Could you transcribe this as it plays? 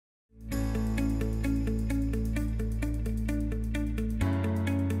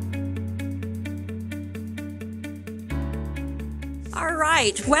All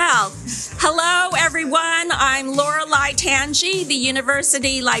right, well, hello everyone. I'm Lorelei Tangi, the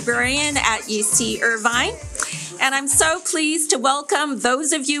University Librarian at UC Irvine. And I'm so pleased to welcome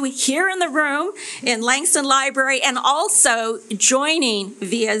those of you here in the room in Langston Library and also joining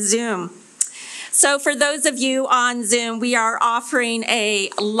via Zoom. So for those of you on Zoom, we are offering a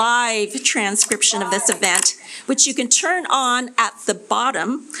live transcription of this event, which you can turn on at the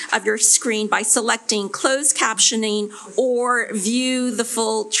bottom of your screen by selecting closed captioning or view the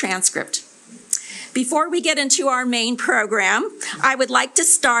full transcript. Before we get into our main program, I would like to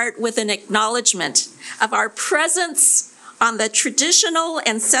start with an acknowledgement of our presence on the traditional,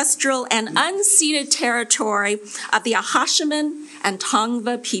 ancestral, and unceded territory of the Ahashiman and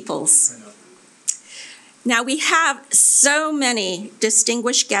Tongva peoples. Now, we have so many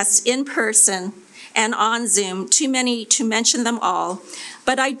distinguished guests in person and on Zoom, too many to mention them all,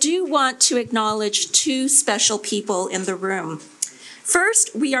 but I do want to acknowledge two special people in the room.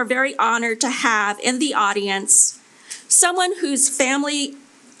 First, we are very honored to have in the audience someone whose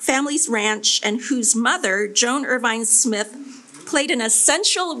family's ranch and whose mother, Joan Irvine Smith, played an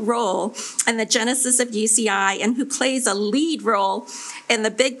essential role in the genesis of UCI and who plays a lead role in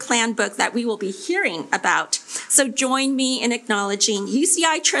the big plan book that we will be hearing about. So join me in acknowledging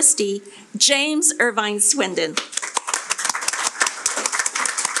UCI trustee James Irvine Swindon.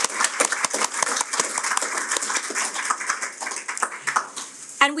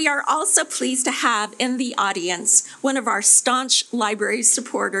 And we are also pleased to have in the audience one of our staunch library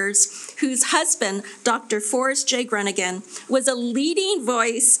supporters whose husband, Dr. Forrest J. Grunigan, was a leading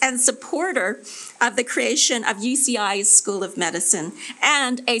voice and supporter of the creation of UCI's School of Medicine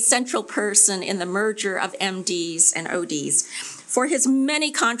and a central person in the merger of MDs and ODs. For his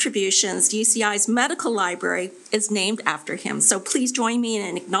many contributions, UCI's medical library is named after him. So please join me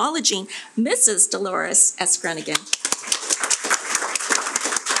in acknowledging Mrs. Dolores S. Grunigan.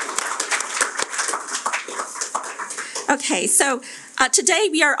 Okay, so today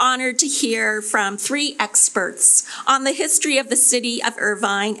we are honored to hear from three experts on the history of the city of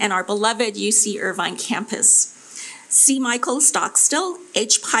Irvine and our beloved UC Irvine campus. C. Michael Stockstill,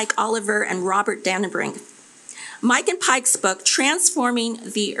 H. Pike Oliver, and Robert Dannenbrink. Mike and Pike's book, Transforming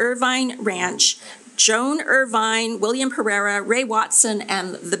the Irvine Ranch, Joan Irvine, William Pereira, Ray Watson,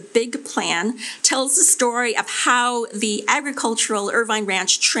 and the Big Plan tells the story of how the agricultural Irvine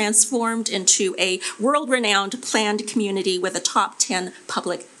Ranch transformed into a world-renowned planned community with a top 10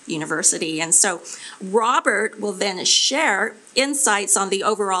 public university. And so Robert will then share insights on the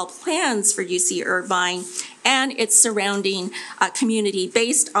overall plans for UC Irvine and its surrounding community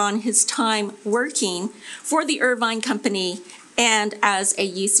based on his time working for the Irvine Company and as a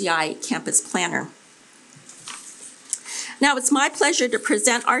UCI campus planner. Now, it's my pleasure to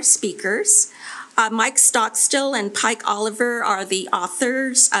present our speakers. Mike Stockstill and Pike Oliver are the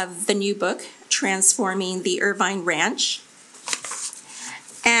authors of the new book, Transforming the Irvine Ranch.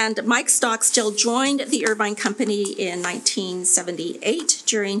 And Mike Stockstill joined the Irvine Company in 1978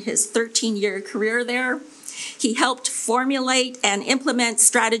 during his 13-year career there. He helped formulate and implement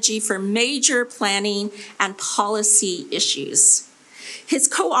strategy for major planning and policy issues. His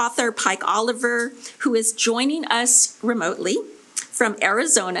co-author, Pike Oliver, who is joining us remotely from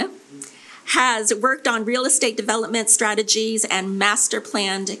Arizona, has worked on real estate development strategies and master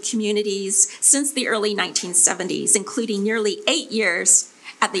planned communities since the early 1970s, including nearly 8 years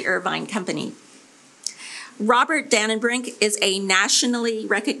at the Irvine Company. Robert Dannenbrink is a nationally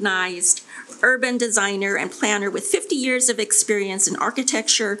recognized urban designer and planner with 50 years of experience in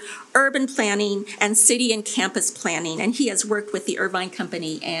architecture, urban planning, and city and campus planning, and he has worked with the Irvine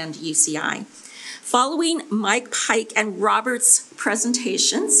Company and UCI. Following Mike, Pike, and Robert's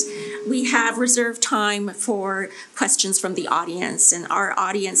presentations, we have reserved time for questions from the audience, and our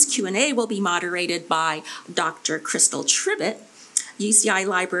audience Q&A will be moderated by Dr. Crystal Tribbett, UCI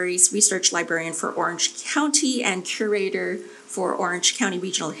Libraries Research Librarian for Orange County and Curator for Orange County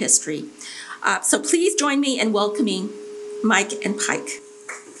Regional History. So please join me in welcoming Mike and Pike.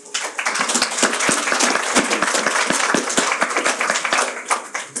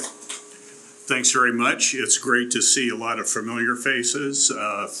 Thanks very much. It's great to see a lot of familiar faces.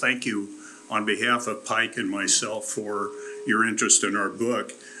 Thank you on behalf of Pike and myself for your interest in our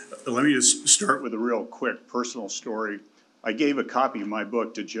book. Let me just start with a real quick personal story. I gave a copy of my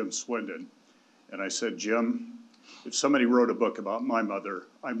book to Jim Swindon, and I said, Jim, if somebody wrote a book about my mother,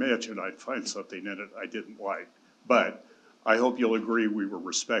 I imagine I'd find something in it I didn't like. But I hope you'll agree we were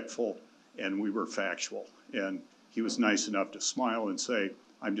respectful and we were factual. And he was nice enough to smile and say,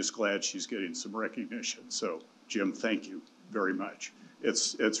 I'm just glad she's getting some recognition. So, Jim, thank you very much.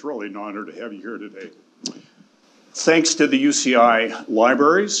 It's really an honor to have you here today. Thanks to the UCI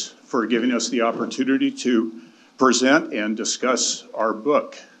Libraries for giving us the opportunity to present and discuss our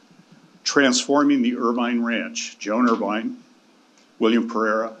book, Transforming the Irvine Ranch, Joan Irvine, William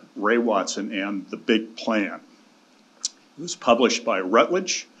Pereira, Ray Watson, and The Big Plan. It was published by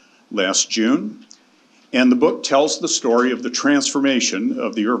Routledge last June, and the book tells the story of the transformation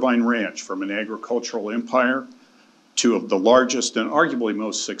of the Irvine Ranch from an agricultural empire to the largest and arguably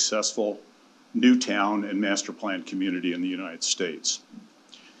most successful new town and master plan community in the United States.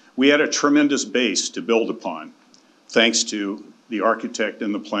 We had a tremendous base to build upon, thanks to the architect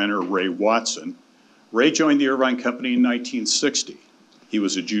and the planner, Ray Watson. Ray joined the Irvine Company in 1960. He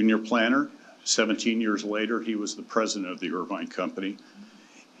was a junior planner. 17 years later, he was the president of the Irvine Company.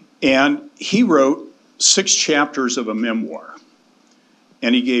 And he wrote 6 chapters of a memoir.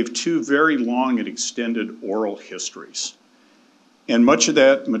 And he gave 2 very long and extended oral histories. And much of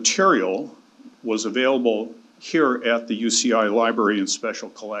that material was available here at the UCI Library and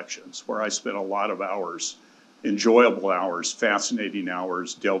Special Collections, where I spent a lot of hours, enjoyable hours, fascinating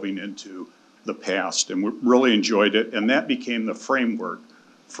hours, delving into the past, and we really enjoyed it, and that became the framework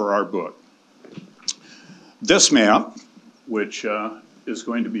for our book. This map, which is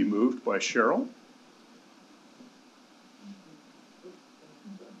going to be moved by Cheryl.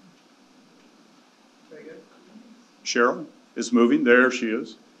 Cheryl is moving, there she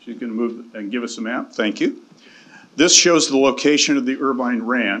is. She's going to move and give us a map. Thank you. This shows the location of the Irvine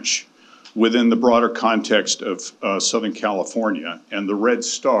Ranch within the broader context of Southern California. And the red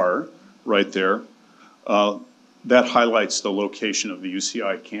star right there, that highlights the location of the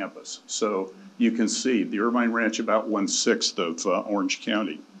UCI campus. So you can see the Irvine Ranch about 1/6 of Orange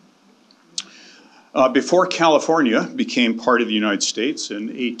County. Before California became part of the United States in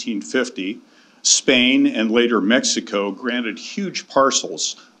 1850, Spain and later Mexico granted huge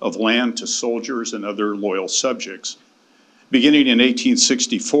parcels of land to soldiers and other loyal subjects. Beginning in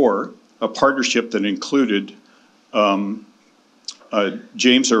 1864, a partnership that included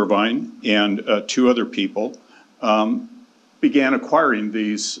James Irvine and 2 other people began acquiring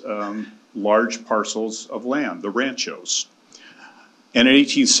these large parcels of land, the ranchos. And in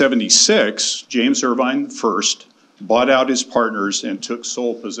 1876, James Irvine I bought out his partners and took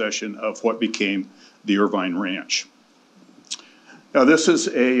sole possession of what became the Irvine Ranch. Now, this is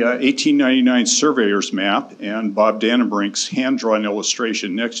a 1899 surveyor's map and Bob Dannenbrink's hand-drawn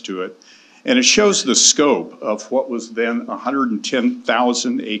illustration next to it. And it shows the scope of what was then a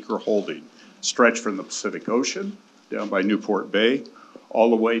 110,000-acre holding, stretched from the Pacific Ocean down by Newport Bay,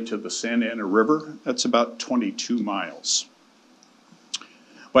 all the way to the Santa Ana River. That's about 22 miles.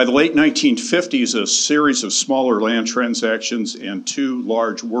 By the late 1950s, a series of smaller land transactions and 2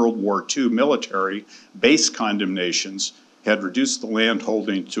 large World War II military base condemnations had reduced the land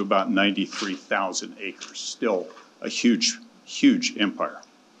holding to about 93,000 acres. Still a huge, huge empire.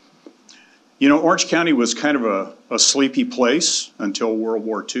 You know, Orange County was kind of a sleepy place until World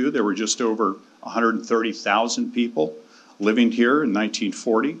War II. There were just over 130,000 people living here in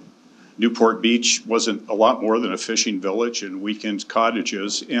 1940. Newport Beach wasn't a lot more than a fishing village and weekend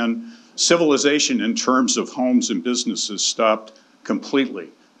cottages, and civilization in terms of homes and businesses stopped completely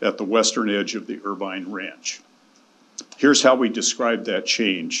at the western edge of the Irvine Ranch. Here's how we describe that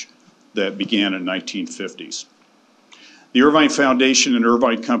change that began in 1950s. The Irvine Foundation and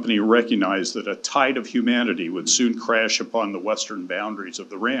Irvine Company recognized that a tide of humanity would soon crash upon the western boundaries of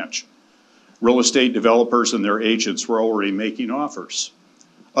the ranch. Real estate developers and their agents were already making offers.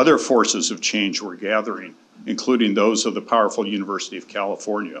 Other forces of change were gathering, including those of the powerful University of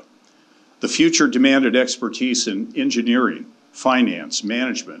California. The future demanded expertise in engineering, finance,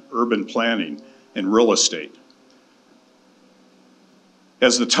 management, urban planning, and real estate.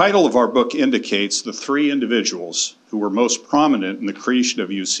 As the title of our book indicates, the 3 individuals who were most prominent in the creation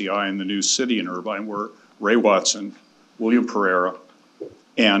of UCI and the new city in Irvine were Ray Watson, William Pereira,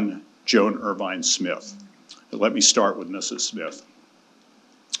 and Joan Irvine Smith. Let me start with Mrs. Smith.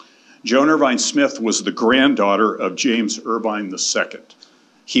 Joan Irvine Smith was the granddaughter of James Irvine II.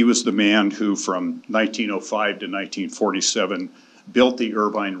 He was the man who, from 1905 to 1947, built the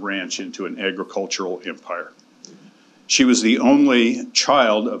Irvine Ranch into an agricultural empire. She was the only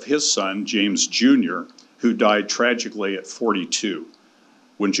child of his son, James Jr., who died tragically at 42,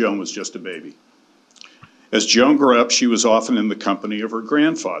 when Joan was just a baby. As Joan grew up, she was often in the company of her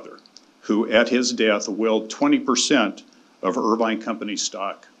grandfather, who at his death willed 20% of Irvine Company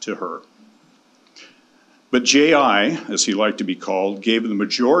stock to her. But J.I., as he liked to be called, gave the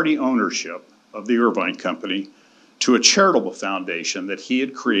majority ownership of the Irvine Company to a charitable foundation that he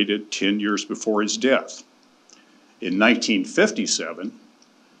had created 10 years before his death. In 1957,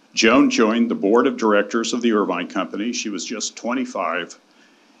 Joan joined the board of directors of the Irvine Company. She was just 25,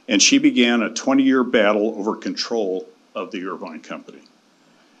 and she began a 20-year battle over control of the Irvine Company.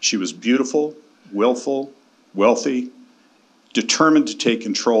 She was beautiful, willful, wealthy, determined to take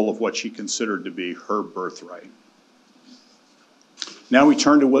control of what she considered to be her birthright. Now we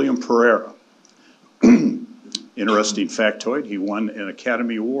turn to William Pereira. Interesting factoid, he won an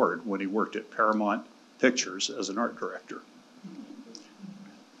Academy Award when he worked at Paramount Pictures as an art director.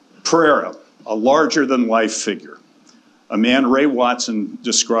 Pereira, a larger-than-life figure, a man Ray Watson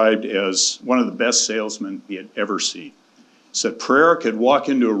described as one of the best salesmen he had ever seen. He said Pereira could walk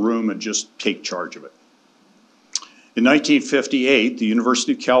into a room and just take charge of it. In 1958, the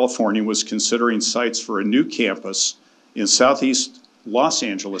University of California was considering sites for a new campus in southeast Los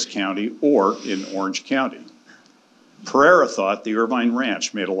Angeles County or in Orange County. Pereira thought the Irvine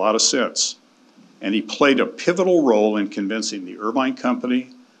Ranch made a lot of sense, and he played a pivotal role in convincing the Irvine Company,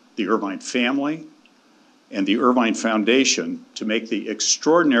 the Irvine family, and the Irvine Foundation to make the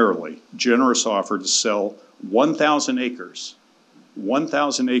extraordinarily generous offer to sell 1,000 acres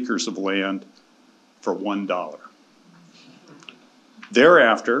of land for $1.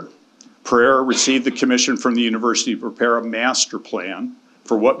 Thereafter, Pereira received the commission from the university to prepare a master plan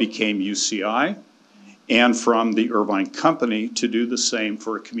for what became UCI, and from the Irvine Company to do the same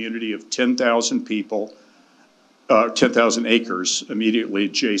for a community of 10,000 people, 10,000 acres immediately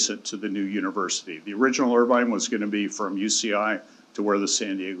adjacent to the new university. The original Irvine was going to be from UCI to where the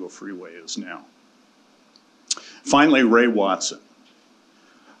San Diego Freeway is now. Finally, Ray Watson,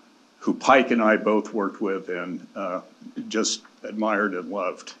 who Pike and I both worked with and just admired and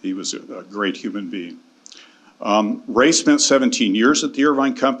loved. He was a great human being. Ray spent 17 years at the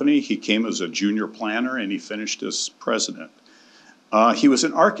Irvine Company. He came as a junior planner and he finished as president. He was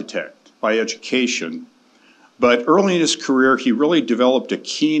an architect by education, but early in his career he really developed a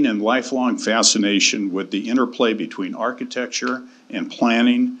keen and lifelong fascination with the interplay between architecture and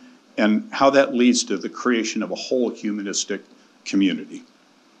planning and how that leads to the creation of a whole humanistic community.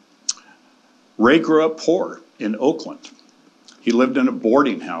 Ray grew up poor in Oakland. He lived in a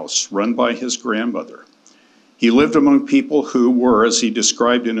boarding house run by his grandmother. He lived among people who were, as he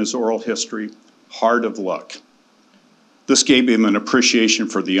described in his oral history, hard of luck. This gave him an appreciation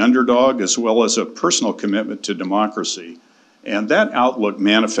for the underdog as well as a personal commitment to democracy. And that outlook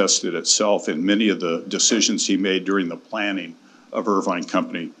manifested itself in many of the decisions he made during the planning of Irvine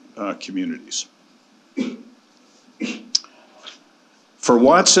Company communities. For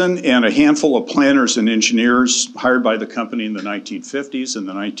Watson and a handful of planners and engineers hired by the company in the 1950s and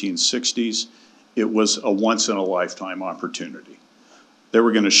the 1960s, it was a once-in-a-lifetime opportunity. They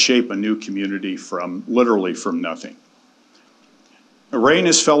were going to shape a new community literally from nothing. Ray and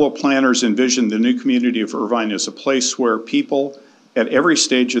his fellow planners envisioned the new community of Irvine as a place where people at every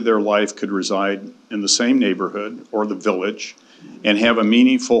stage of their life could reside in the same neighborhood or the village and have a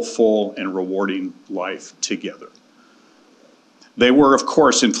meaningful, full, and rewarding life together. They were, of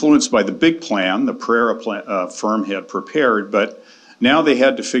course, influenced by the big plan the Pereira firm had prepared, but now they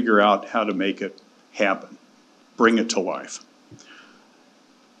had to figure out how to make it happen, bring it to life.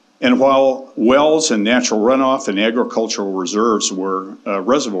 And while wells and natural runoff and agricultural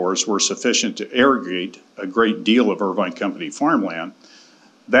reservoirs were sufficient to irrigate a great deal of Irvine Company farmland,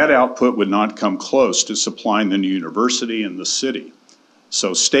 that output would not come close to supplying the new university and the city.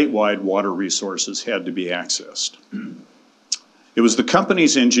 So statewide water resources had to be accessed. It was the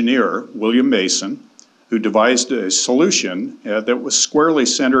company's engineer, William Mason, who devised a solution that was squarely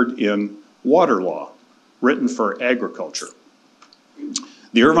centered in water law, written for agriculture.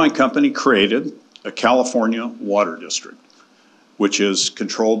 The Irvine Company created a California water district, which is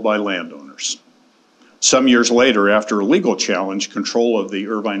controlled by landowners. Some years later, after a legal challenge, control of the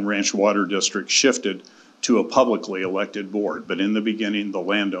Irvine Ranch Water District shifted to a publicly elected board, but in the beginning, the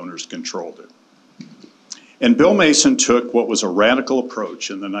landowners controlled it. And Bill Mason took what was a radical approach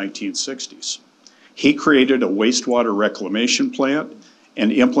in the 1960s. He created a wastewater reclamation plant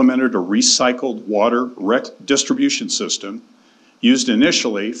and implemented a recycled water distribution system used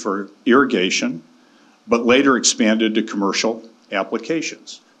initially for irrigation, but later expanded to commercial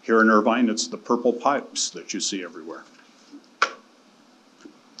applications. Here in Irvine, it's the purple pipes that you see everywhere.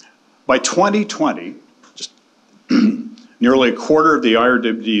 By 2020, just nearly a quarter of the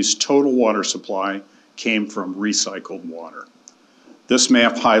IRWD's total water supply came from recycled water. This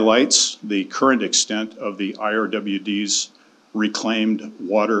map highlights the current extent of the IRWD's reclaimed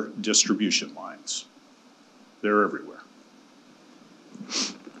water distribution lines. They're everywhere.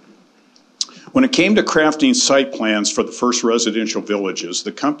 When it came to crafting site plans for the first residential villages,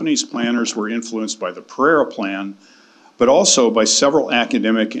 the company's planners were influenced by the Pereira plan, but also by several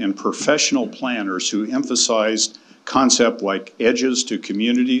academic and professional planners who emphasized concepts like edges to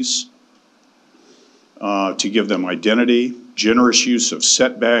communities, to give them identity, generous use of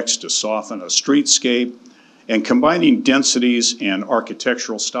setbacks to soften a streetscape, and combining densities and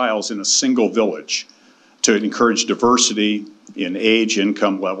architectural styles in a single village to encourage diversity in age,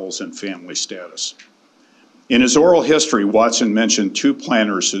 income levels, and family status. In his oral history, Watson mentioned two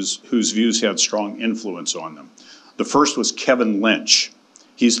planners whose views had strong influence on them. The first was Kevin Lynch.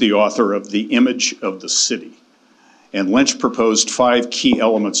 He's the author of The Image of the City. And Lynch proposed 5 key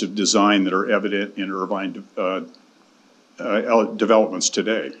elements of design that are evident in Irvine developments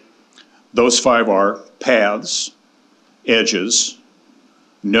today. Those 5 are paths, edges,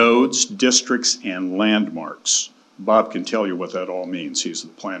 nodes, districts, and landmarks. Bob can tell you what that all means. He's the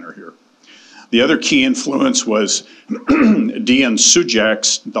planner here. The other key influence was D.N.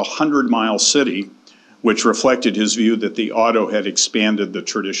 Sujak's The 100-Mile City, which reflected his view that the auto had expanded the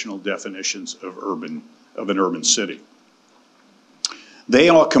traditional definitions of an urban city. They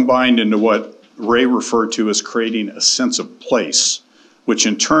all combined into what Ray referred to as creating a sense of place, which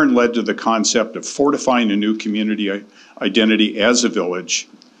in turn led to the concept of fortifying a new community identity as a village,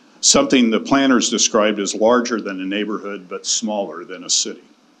 something the planners described as larger than a neighborhood but smaller than a city.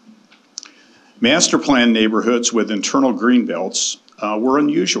 Master plan neighborhoods with internal green belts were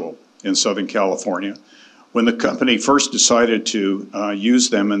unusual in Southern California when the company first decided to use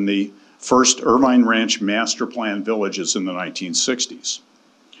them in the first Irvine Ranch master plan villages in the 1960s.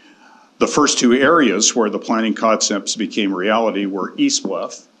 The first 2 areas where the planning concepts became reality were East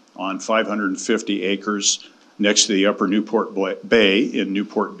Bluff on 550 acres next to the Upper Newport Bay in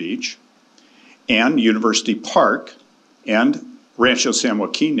Newport Beach, and University Park and Rancho San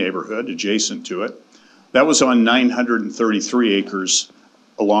Joaquin neighborhood adjacent to it. That was on 933 acres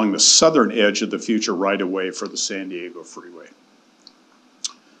along the southern edge of the future right-of-way for the San Diego Freeway.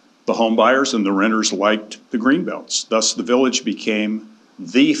 The home buyers and the renters liked the greenbelts. Thus, the village became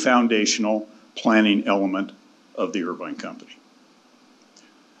the foundational planning element of the Irvine Company.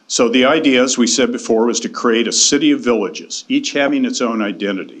 So the idea, as we said before, was to create a city of villages, each having its own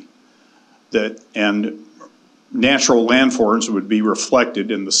identity, and natural landforms would be reflected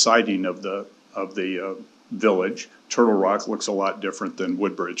in the siding of the village. Turtle Rock looks a lot different than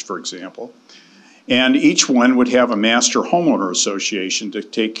Woodbridge, for example. And each one would have a master homeowner association to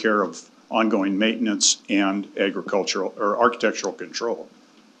take care of ongoing maintenance and agricultural or architectural control.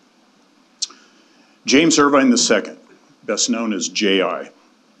 James Irvine II, best known as J.I.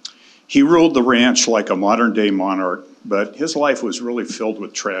 He ruled the ranch like a modern-day monarch, but his life was really filled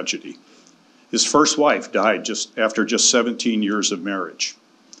with tragedy. His first wife died after just 17 years of marriage.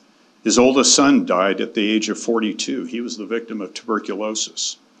 His oldest son died at the age of 42. He was the victim of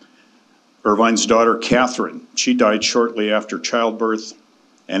tuberculosis. Irvine's daughter, Catherine, she died shortly after childbirth,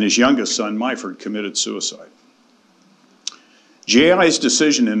 and his youngest son, Myford, committed suicide. J.I.'s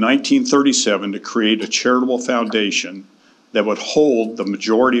decision in 1937 to create a charitable foundation that would hold the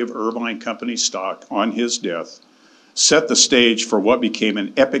majority of Irvine Company stock on his death set the stage for what became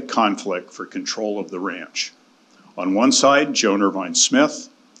an epic conflict for control of the ranch. On one side, Joan Irvine Smith.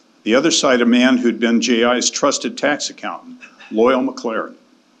 The other side, a man who'd been J.I.'s trusted tax accountant, Loyal McLaren.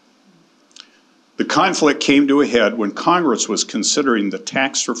 The conflict came to a head when Congress was considering the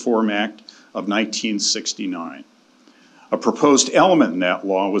Tax Reform Act of 1969. A proposed element in that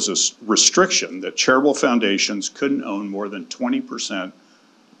law was a restriction that charitable foundations couldn't own more than 20%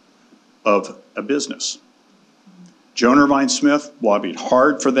 of a business. Joan Irvine Smith lobbied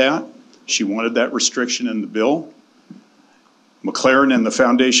hard for that. She wanted that restriction in the bill. McLaren and the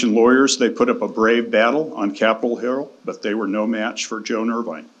foundation lawyers, they put up a brave battle on Capitol Hill, but they were no match for Joan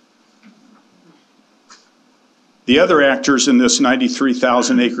Irvine. The other actors in this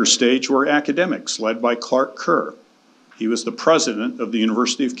 93,000-acre stage were academics led by Clark Kerr. He was the president of the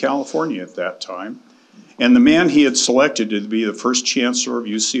University of California at that time, and the man he had selected to be the first chancellor of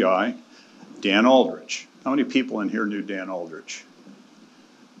UCI, Dan Aldrich. How many people in here knew Dan Aldrich?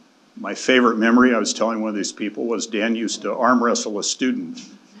 My favorite memory, I was telling one of these people, was Dan used to arm wrestle a student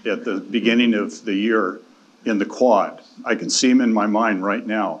at the beginning of the year in the quad. I can see him in my mind right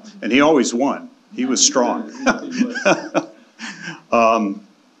now, and he always won. He was strong.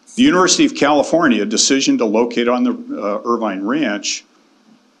 The University of California decision to locate on the Irvine Ranch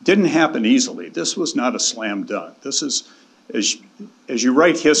didn't happen easily. This was not a slam dunk. This is, as you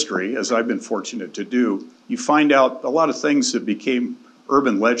write history, as I've been fortunate to do, you find out a lot of things that became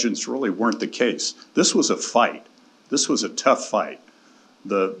urban legends really weren't the case. This was a fight. This was a tough fight.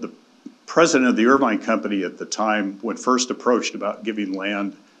 The president of the Irvine Company at the time, when first approached about giving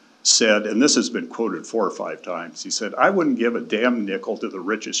land said, and this has been quoted 4 or 5 times, he said, "I wouldn't give a damn nickel to the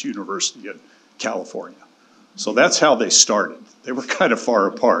richest university in California." So that's how they started. They were kind of far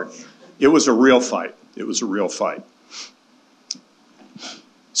apart. It was a real fight. It was a real fight.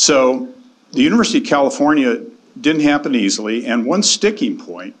 So the University of California didn't happen easily, and one sticking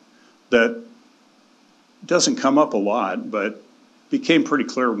point that doesn't come up a lot, but became pretty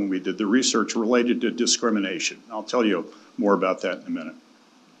clear when we did the research related to discrimination. I'll tell you more about that in a minute.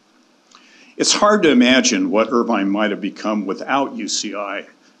 It's hard to imagine what Irvine might have become without UCI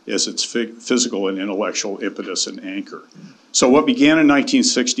as its physical and intellectual impetus and anchor. So what began in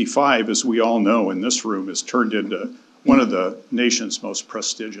 1965, as we all know in this room, has turned into one of the nation's most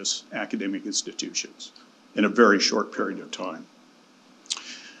prestigious academic institutions in a very short period of time.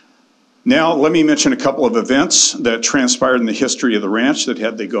 Now, let me mention a couple of events that transpired in the history of the ranch that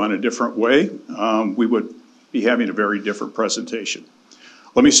had they gone a different way, we would be having a very different presentation.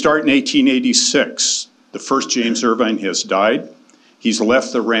 Let me start in 1886. The first James Irvine has died. He's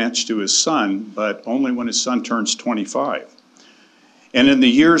left the ranch to his son, but only when his son turns 25. And in the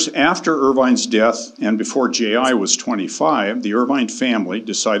years after Irvine's death and before J.I. was 25, the Irvine family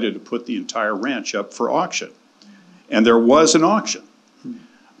decided to put the entire ranch up for auction. And there was an auction.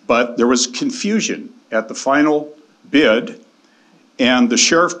 But there was confusion at the final bid, and the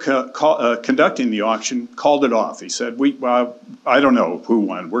sheriff conducting the auction called it off. He said, I don't know who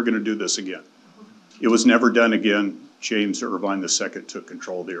won. We're going to do this again. It was never done again. James Irvine II took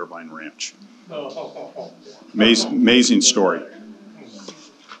control of the Irvine Ranch. Amazing story.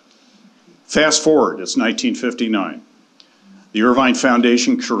 Fast forward, it's 1959. The Irvine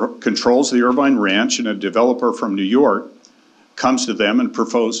Foundation controls the Irvine Ranch, and a developer from New York comes to them and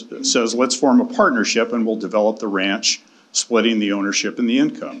says, let's form a partnership and we'll develop the ranch, splitting the ownership and the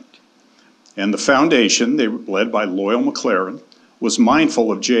income. And the foundation, they were led by Loyal McLaren, was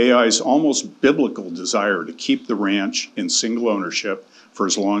mindful of J.I.'s almost biblical desire to keep the ranch in single ownership for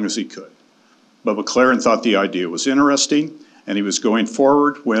as long as he could. But McLaren thought the idea was interesting, and he was going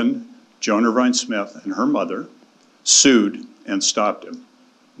forward when Joan Irvine Smith and her mother sued and stopped him.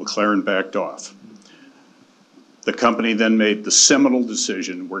 McLaren backed off. The company then made the seminal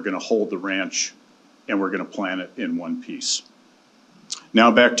decision, we're going to hold the ranch and we're going to plant it in one piece.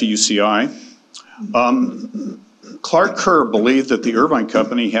 Now back to UCI. Clark Kerr believed that the Irvine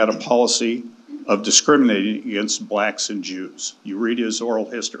Company had a policy of discriminating against blacks and Jews. You read his oral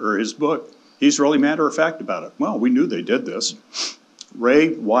history, or his book, he's really matter of fact about it. Well, we knew they did this.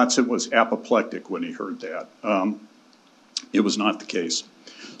 Ray Watson was apoplectic when he heard that. It was not the case.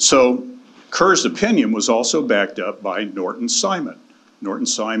 So Kerr's opinion was also backed up by Norton Simon. Norton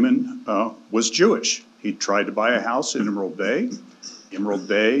Simon was Jewish. He tried to buy a house in Emerald Bay. Emerald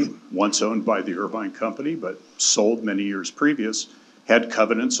Bay, once owned by the Irvine Company, but sold many years previous, had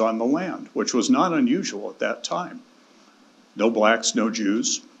covenants on the land, which was not unusual at that time. No blacks, no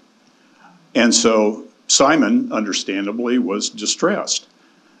Jews. And so Simon, understandably, was distressed.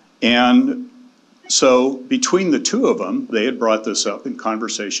 And so between the two of them, they had brought this up in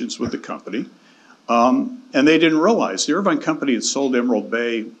conversations with the company, and they didn't realize the Irvine Company had sold Emerald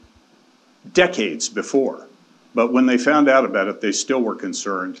Bay decades before. But when they found out about it, they still were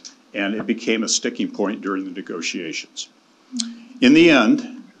concerned, and it became a sticking point during the negotiations. In the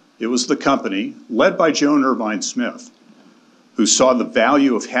end, it was the company, led by Joan Irvine Smith, who saw the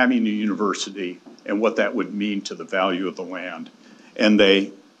value of having a university and what that would mean to the value of the land. And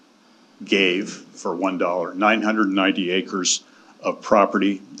they gave, for $1, 990 acres of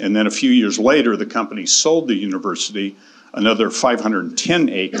property. And then a few years later, the company sold the university another 510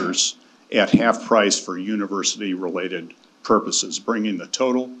 acres at half price for university-related purposes, bringing the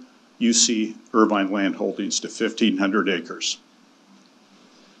total UC Irvine land holdings to 1,500 acres.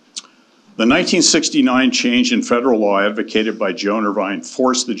 The 1969 change in federal law advocated by Joan Irvine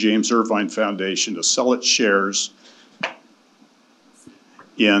forced the James Irvine Foundation to sell its shares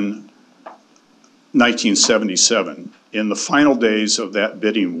in 1977. In the final days of that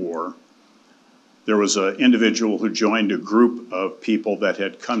bidding war, there was an individual who joined a group of people that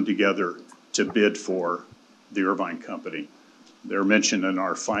had come together to bid for the Irvine Company. They're mentioned in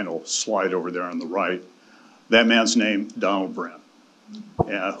our final slide over there on the right. That man's name, Donald Brent,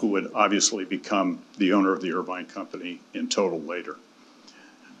 who would obviously become the owner of the Irvine Company in total later.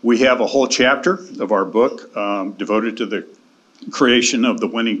 We have a whole chapter of our book devoted to the creation of the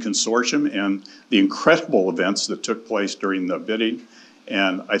winning consortium and the incredible events that took place during the bidding.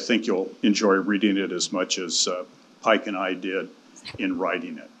 And I think you'll enjoy reading it as much as Pike and I did in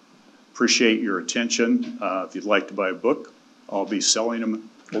writing it. Appreciate your attention. If you'd like to buy a book, I'll be selling them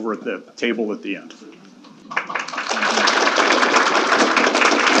over at the table at the end.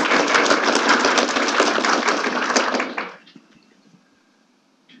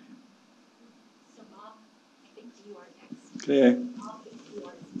 Clear.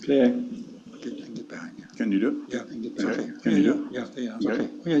 Clear. I can get behind you. Can you do it? Yeah, I can get Okay. behind you. Can you do it? Yeah, stay on. Okay.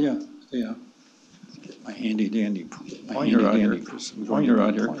 Okay. Oh, yeah. Stay on. Get my handy dandy Pointer out here. Pointer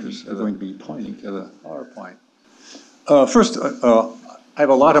out here. I'm going to be pointing to the PowerPoint. First, I have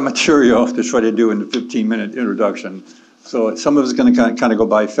a lot of material to try to do in the 15-minute introduction. So some of it's going to kind of go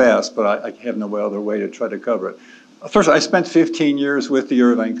by fast, but I have no other way to try to cover it. First, I spent 15 years with the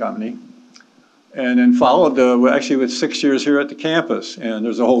Irvine Company, and then followed, actually with 6 years here at the campus. And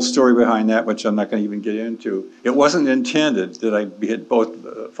there's a whole story behind that, which I'm not going to even get into. It wasn't intended that I had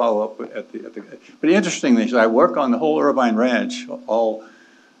both follow up at the, but interestingly, I work on the whole Irvine Ranch, all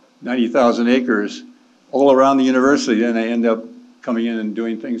 90,000 acres, all around the university, and I end up coming in and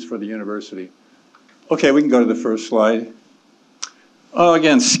doing things for the university. Okay, we can go to the first slide. Oh,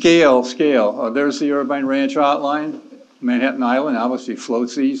 again, scale. There's the Irvine Ranch outline. Manhattan Island obviously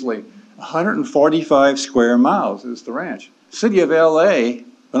floats easily. 145 square miles is the ranch. City of LA,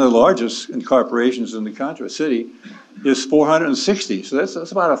 one of the largest corporations in the country, city, is 460. So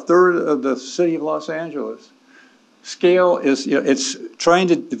that's about a third of the city of Los Angeles. Scale is, it's trying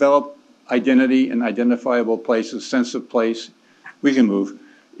to develop identity and identifiable places, sense of place. We can move.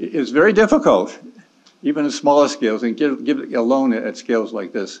 It's very difficult, even at smaller scales, and give it alone at scales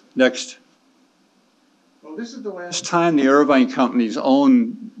like this. Next. Well, this is the last time the Irvine Company's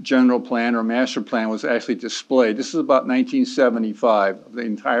own general plan or master plan was actually displayed. This is about 1975 of the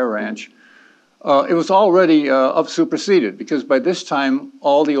entire ranch. It was already superseded because by this time,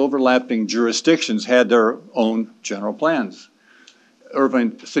 all the overlapping jurisdictions had their own general plans.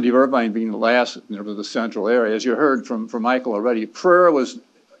 Irvine, City of Irvine being the last in terms of the central area. As you heard from Michael already, Pereira was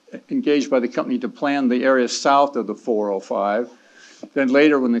engaged by the company to plan the area south of the 405. Then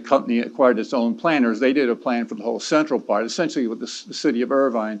later, when the company acquired its own planners, they did a plan for the whole central part, essentially with the city of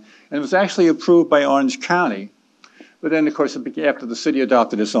Irvine. And it was actually approved by Orange County. But then, of course, after the city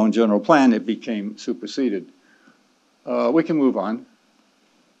adopted its own general plan, it became superseded. We can move on.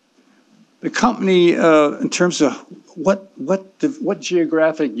 The company, in terms of what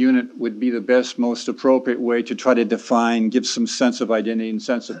geographic unit would be the best, most appropriate way to try to define, give some sense of identity and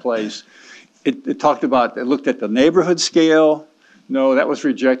sense of place, it looked at the neighborhood scale. No, that was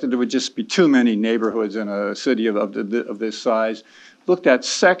rejected. There would just be too many neighborhoods in a city of this size. Looked at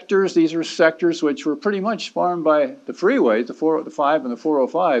sectors. These are sectors which were pretty much formed by the freeways, the 5 and the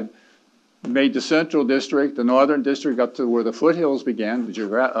 405, made the central district, the northern district up to where the foothills began,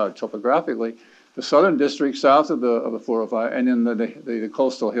 topographically, the southern district south of the 405, and then the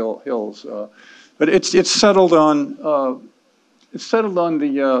coastal hills. But it's settled on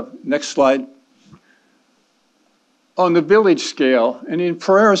the next slide. On the village scale, and in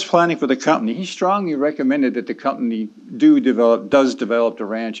Pereira's planning for the company, he strongly recommended that the company does develop the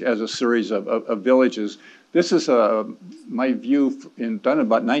ranch as a series of villages. This is my view done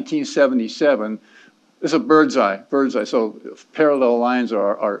about 1977. This is a bird's eye. So parallel lines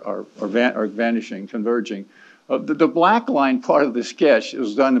are vanishing, converging. The black line part of the sketch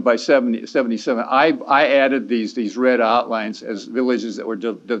was done by 77. I added these red outlines as villages that were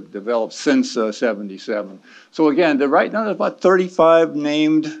developed since 77. So again, right now there's about 35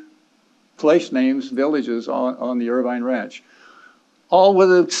 named place names, villages on the Irvine Ranch. All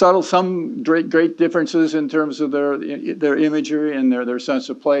with some great differences in terms of their imagery and their sense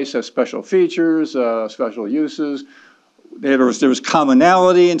of place, has special features, special uses. There was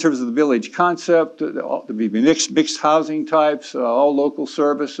commonality in terms of the village concept, to be mixed housing types, all local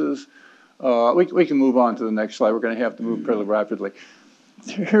services. We can move on to the next slide. We're going to have to move fairly rapidly.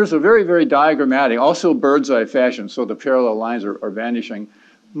 Here's a very, very diagrammatic, also bird's eye fashion, so the parallel lines are vanishing.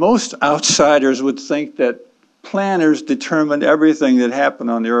 Most outsiders would think that planners determined everything that happened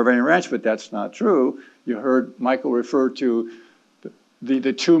on the Irvine Ranch, but that's not true. You heard Michael refer to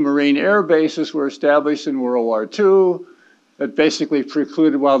the two Marine air bases were established in World War II that basically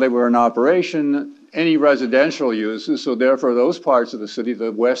precluded, while they were in operation, any residential uses. So therefore, those parts of the city,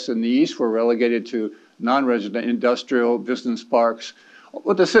 the west and the east, were relegated to non-resident industrial business parks.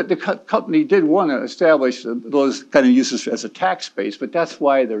 Well, the company did want to establish those kind of uses as a tax base, but that's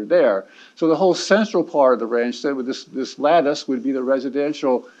why they're there. So the whole central part of the ranch, said with this lattice, would be the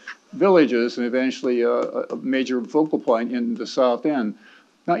residential villages and eventually a major focal point in the south end.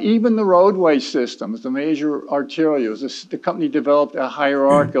 Now, even the roadway systems, the major arterials, the company developed a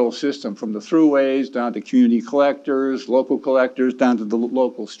hierarchical system from the throughways down to community collectors, local collectors, down to the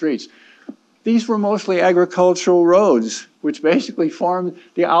local streets. These were mostly agricultural roads, which basically formed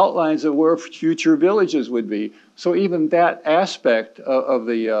the outlines of where future villages would be. So even that aspect of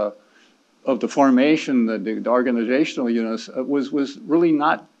the formation, the organizational units, was really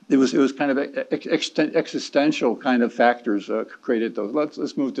not it was kind of existential kind of factors created those.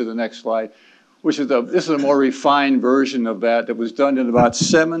 Let's move to the next slide, which is this is a more refined version of that was done in about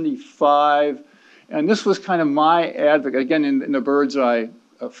 75. And this was kind of my advocate, again, in the bird's eye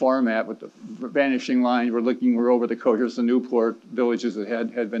format with the vanishing line. We're over the coast. Here's the Newport villages that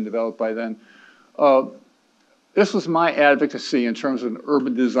had been developed by then. This was my advocacy in terms of an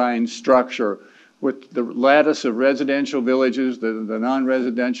urban design structure with the lattice of residential villages, the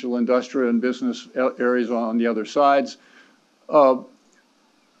non-residential industrial and business areas on the other sides. The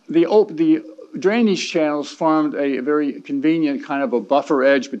drainage channels formed a very convenient kind of a buffer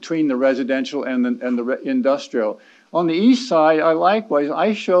edge between the residential and the industrial. On the east side,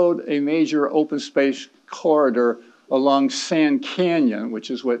 I showed a major open space corridor along Sand Canyon, which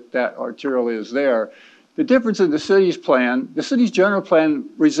is what that arterial is there. The difference in the city's plan, the city's general plan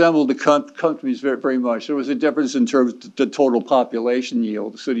resembled the country's very, very much. There was a difference in terms of the total population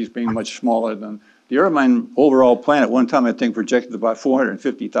yield, the city's being much smaller than the Irvine overall plan. At one time, I think, projected about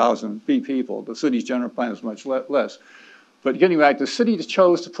 450,000 people. The city's general plan is much less. But getting back, the city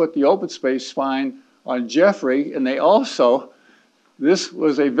chose to put the open space spine on Jeffrey, and they also, this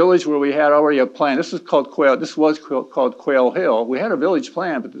was a village where we had already a plan. This was called Quail Hill. We had a village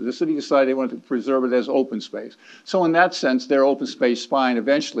plan, but the city decided they wanted to preserve it as open space. So in that sense, their open space spine,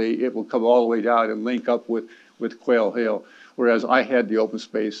 eventually it will come all the way down and link up with Quail Hill. Whereas I had the open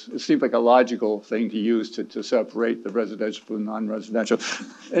space. It seemed like a logical thing to use to separate the residential from the non-residential.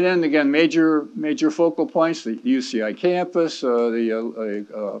 And then again, major focal points, the UCI campus,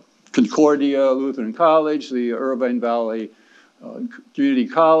 the Concordia Lutheran College, the Irvine Valley Community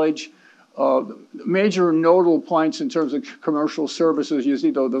College. Major nodal points in terms of commercial services. You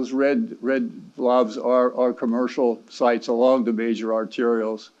see those red blobs are commercial sites along the major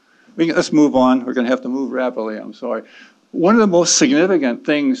arterials. Let's move on. We're going to have to move rapidly. I'm sorry. One of the most significant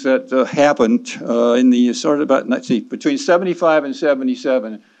things that happened in the sort of about, let's see, between 75 and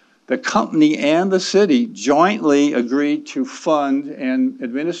 77, the company and the city jointly agreed to fund and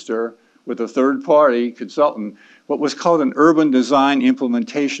administer with a third-party consultant what was called an urban design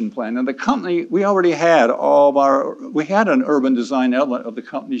implementation plan. And the company, we already had we had an urban design element of the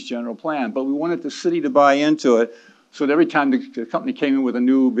company's general plan, but we wanted the city to buy into it so that every time the company came in with a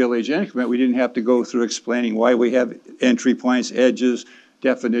new village increment, we didn't have to go through explaining why we have entry points, edges,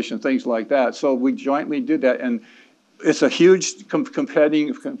 definition, things like that. So we jointly did that, and it's a huge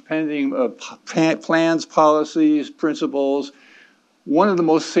compendium of plans, policies, principles. One of the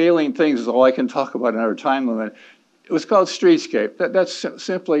most salient things is all I can talk about in our time limit. It was called streetscape. That's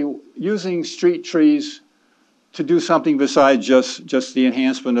simply using street trees to do something besides just the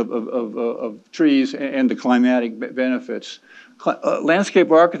enhancement of trees and the climatic benefits.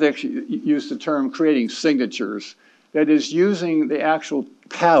 Landscape architects use the term creating signatures. That is, using the actual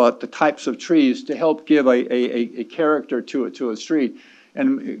palette, the types of trees, to help give a character to a street.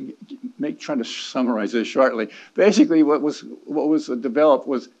 And trying to summarize this shortly. Basically, what was developed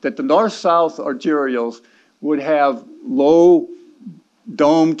was that the north-south arterials would have low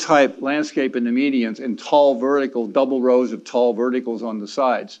dome-type landscape in the medians and tall vertical, double rows of tall verticals on the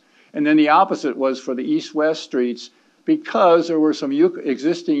sides. And then the opposite was for the east-west streets, because there were some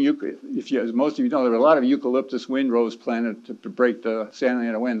existing, as most of you know, there were a lot of eucalyptus windrows planted to break the Santa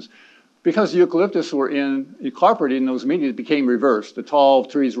Ana winds. Because the eucalyptus were incorporated in those medians, it became reversed. The tall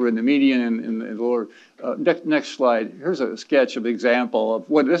trees were in the median and the lower. Next slide. Here's a sketch of example of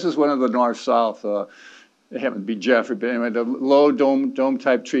what this is. One of the north-south. It happened to be Jeffrey, but anyway, the low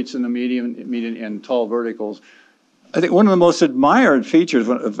dome-type trees in the median and tall verticals. I think one of the most admired features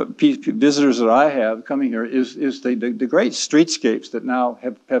of visitors that I have coming here is the great streetscapes that now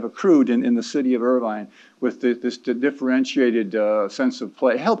have accrued in the city of Irvine with this differentiated sense of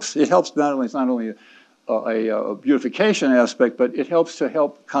play. It helps not only a beautification aspect, but it helps to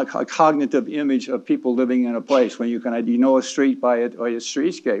help a cognitive image of people living in a place when you know a street by a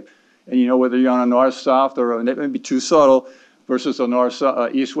streetscape, and you know whether you're on a north-south or it may be too subtle versus a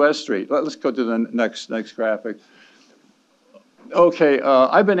east-west street. Let's go to the next graphic. Okay,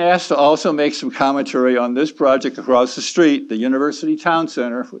 I've been asked to also make some commentary on this project across the street, the University Town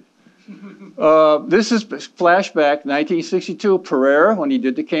Center. This is flashback 1962. Pereira, when he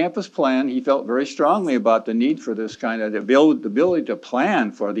did the campus plan, he felt very strongly about the need for this kind of ability to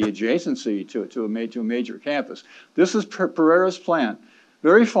plan for the adjacency to a major campus. This is Pereira's plan.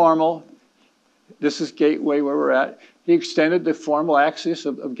 Very formal. This is Gateway where we're at. He extended the formal axis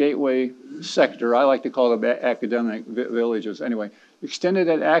of Gateway sector. I like to call them academic villages. Anyway, extended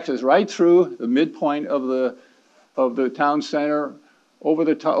that axis right through the midpoint of the town center, over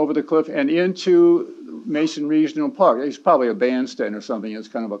the cliff and into Mason Regional Park. It's probably a bandstand or something. It's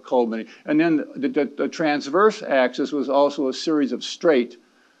kind of a culminating. And then the transverse axis was also a series of straight,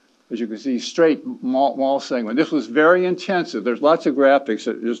 as you can see, straight mall segment. This was very intensive. There's lots of graphics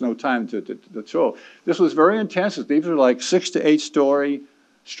that there's no time to show. This was very intensive. These were like 6 to 8 story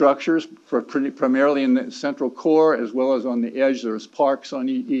structures, primarily in the central core, as well as on the edge. There was parks on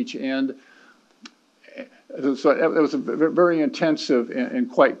each end. So it was a very intensive and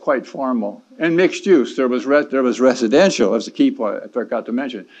quite formal. And mixed use. There was residential. That's the key point I forgot to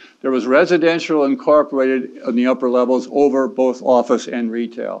mention. There was residential incorporated on the upper levels over both office and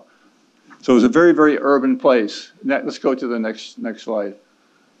retail. So it was a very, very urban place. Let's go to the next slide.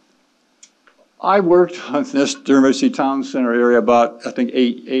 I worked on this University Town Center area about, I think,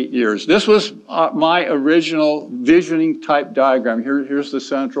 eight years. This was my original visioning type diagram. Here's the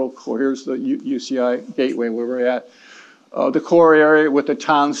central core. Here's the UCI gateway where we're at. The core area with the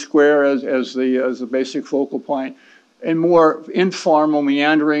town square as the basic focal point, and more informal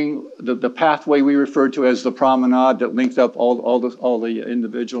meandering, the pathway we referred to as the promenade that linked up all the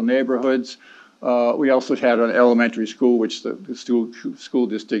individual neighborhoods. We also had an elementary school, which the school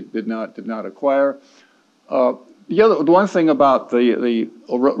district did not acquire. The one thing about the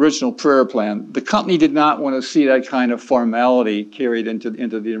original Pereira plan, the company did not want to see that kind of formality carried into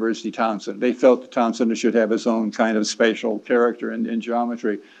the University Town Center. They felt the Town Center should have its own kind of spatial character and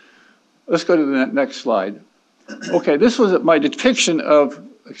geometry. Let's go to the next slide. Okay, this was my depiction of,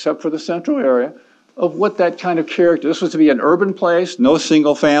 except for the central area, of what that kind of character. This was to be an urban place, no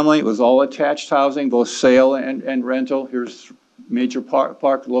single family. It was all attached housing, both sale and rental. Here's major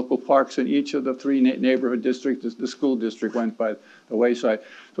local parks in each of the 3 neighborhood districts. The school district went by the wayside.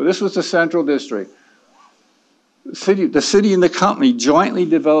 So this was the central district. The city and the company jointly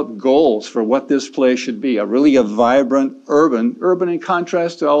developed goals for what this place should be, really a vibrant urban in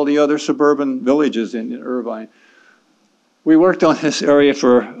contrast to all the other suburban villages in Irvine. We worked on this area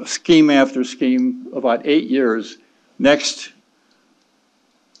for scheme after scheme, about 8 years. Next,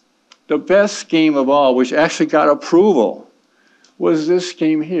 the best scheme of all, which actually got approval, was this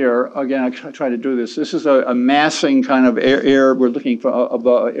scheme here. Again, I try to do this. This is a massing kind of air. We're looking for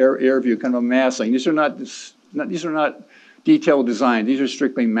a air view, kind of a massing. These are not detailed design. These are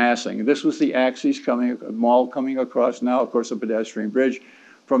strictly massing. This was the axis coming, a mall coming across now, of course, a pedestrian bridge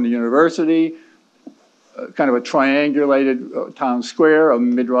from the university. Kind of a triangulated town square, a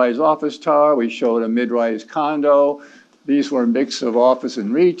mid-rise office tower. We showed a mid-rise condo. These were a mix of office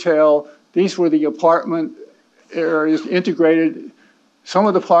and retail. These were the apartment areas integrated. Some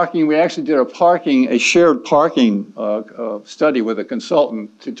of the parking, we actually did a shared parking study with a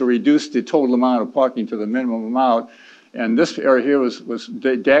consultant to reduce the total amount of parking to the minimum amount. And this area here was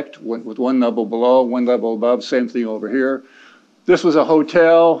decked with 1 level below, 1 level above, same thing over here. This was a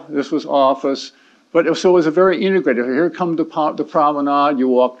hotel, this was office. So it was a very integrated. Here come the promenade. You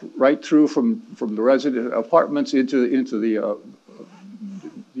walk right through from the resident apartments into the.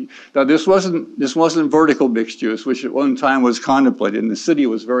 Now this wasn't vertical mixed use, which at one time was contemplated, and the city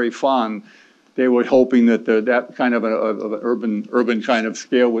was very fond. They were hoping that that kind of an urban kind of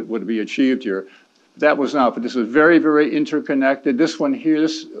scale would be achieved here. That was not. But this was very, very interconnected. This one here,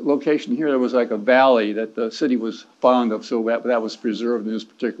 this location here, there was like a valley that the city was fond of, so that was preserved in this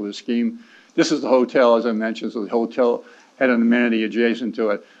particular scheme. This is the hotel, as I mentioned, so the hotel had an amenity adjacent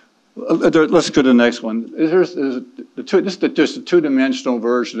to it. Let's go to the next one. This is just a two-dimensional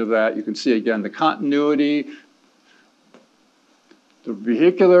version of that. You can see, again, the continuity. The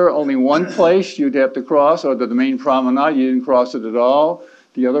vehicular, only one place you'd have to cross, or the main promenade, you didn't cross it at all.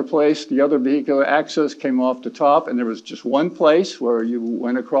 The other place, the other vehicular access came off the top, and there was just one place where you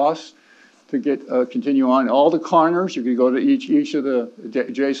went across to get continue on. All the corners, you could go to each of the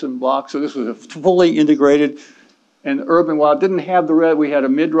adjacent blocks. So this was a fully integrated and urban. While it didn't have the red, we had a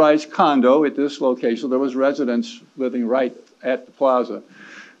mid-rise condo at this location. There was residents living right at the plaza.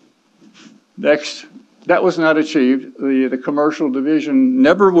 Next, that was not achieved. The commercial division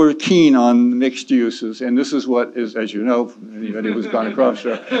never were keen on mixed uses, and this is what is, as you know, anybody who's gone across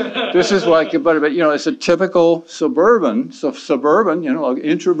there, this is like, but you know, it's a typical suburban, you know,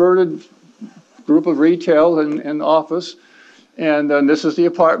 introverted group of retail and office, and then this is the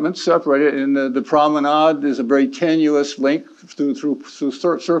apartment separated, and the promenade is a very tenuous link through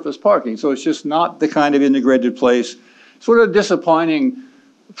surface parking. So it's just not the kind of integrated place. Sort of disappointing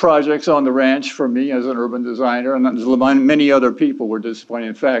projects on the ranch for me as an urban designer, and many other people were disappointed.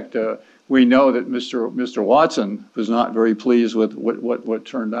 In fact, we know that Mr. Watson was not very pleased with what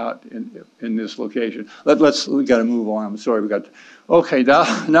turned out in this location. We got to move on. I'm sorry, okay.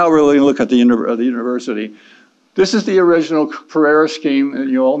 Now we're going to look at the university. This is the original Pereira scheme, and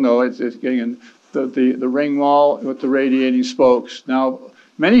you all know it's getting the ring wall with the radiating spokes. Now,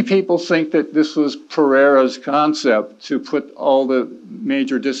 many people think that this was Pereira's concept to put all the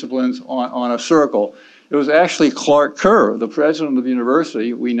major disciplines on a circle. It was actually Clark Kerr, the president of the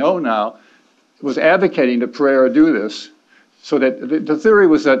university, we know now, was advocating that Pereira do this. So that the theory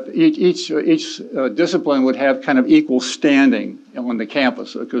was that each discipline would have kind of equal standing on the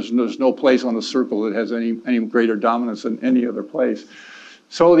campus, because there's no place on the circle that has any greater dominance than any other place.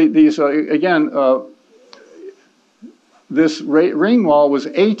 So this ring wall was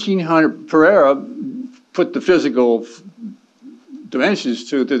 1,800. Pereira put the physical dimensions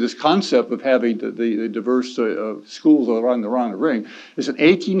to this concept of having the diverse schools around the ring. It's an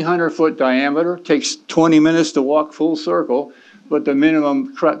 1,800-foot diameter, takes 20 minutes to walk full circle, but the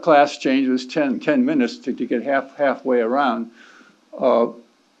minimum class change was 10 minutes to get halfway around.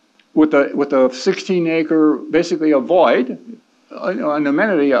 With a 16-acre, basically a void, an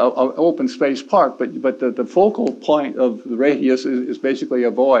amenity, an open space park, but the focal point of the radius is basically a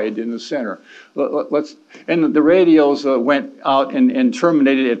void in the center. And the radios went out and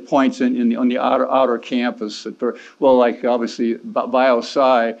terminated at points on the outer campus. Well, like obviously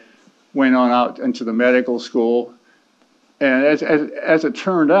Bio-Sci went on out into the medical school. And as it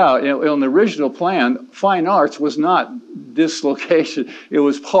turned out, in the original plan, fine arts was not this location. It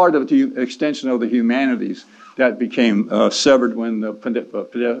was part of the extension of the humanities. That became severed when the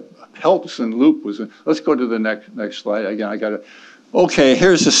Pelton loop was in. Let's go to the next slide. Again, okay,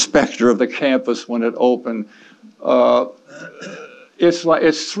 here's the specter of the campus when it opened. Here's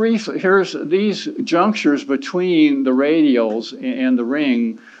these junctures between the radials and the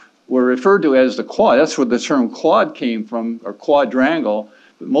ring were referred to as the quad. That's where the term quad came from, or quadrangle.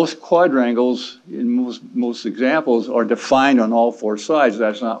 But most quadrangles, in most examples, are defined on all four sides.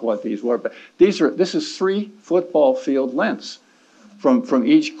 That's not what these were. But this is 3 football field lengths from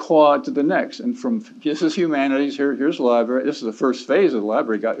each quad to the next. And this is humanities. Here's the library. This is the first phase of the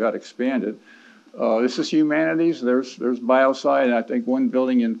library got expanded. This is humanities. There's Bio-Sci, and I think one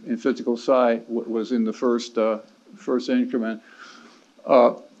building in physical sci was in the first increment.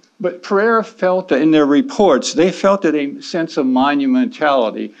 But Pereira felt that in their reports, they felt that a sense of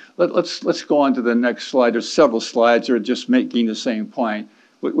monumentality. Let's go on to the next slide. There's several slides that are just making the same point.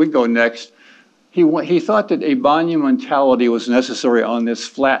 We go next. He thought that a monumentality was necessary on this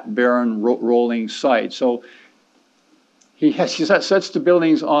flat, barren, rolling site. So he sets the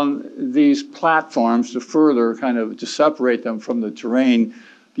buildings on these platforms to further to separate them from the terrain.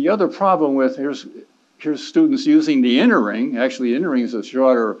 The other problem with, here's students using the inner ring. Actually, the inner ring is a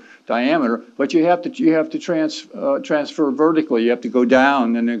shorter diameter, but you have to transfer vertically. You have to go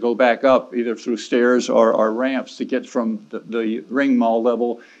down and then go back up, either through stairs or ramps to get from the ring mall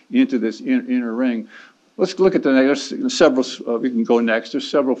level into this inner ring. Let's look at the next. There's several. We can go next. There's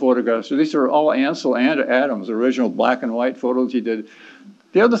several photographs. So these are all Ansel and Adams, original black and white photos he did.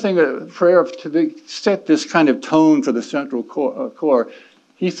 The other thing that Pereira, to set this kind of tone for the central core,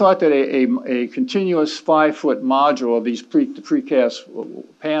 he thought that a continuous 5-foot module of these precast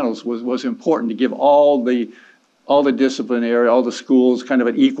panels was important to give all the discipline area, all the schools, kind of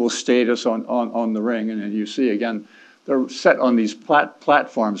an equal status on the ring. And you see again, they're set on these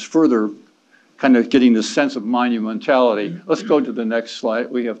platforms, further kind of getting the sense of monumentality. Let's go to the next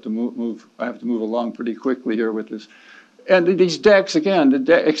slide. We have to move. I have to move along pretty quickly here with this. And these decks, again,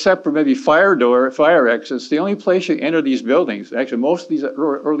 except for maybe fire exits, the only place you enter these buildings, actually most of these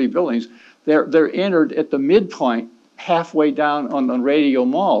early buildings, they're entered at the midpoint, halfway down on radial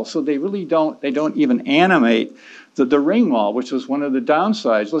mall. So they really don't even animate the ring mall, which was one of the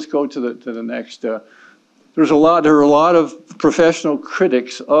downsides. Let's go to the next. There are a lot of professional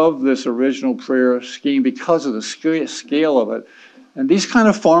critics of this original Pereira scheme because of the scale of it. And these kind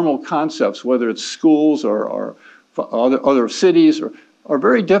of formal concepts, whether it's schools or other cities, are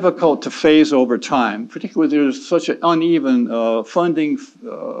very difficult to phase over time, particularly there's such an uneven funding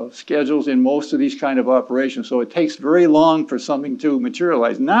schedules in most of these kind of operations. So it takes very long for something to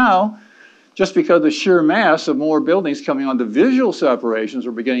materialize. Now, just because of the sheer mass of more buildings coming on, the visual separations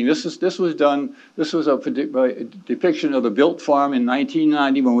are beginning. This was a depiction of the built farm in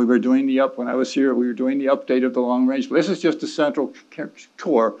 1990 when we were doing when I was here, we were doing the update of the long range. But this is just the central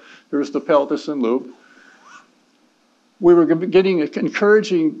core. There's the Pelton loop. We were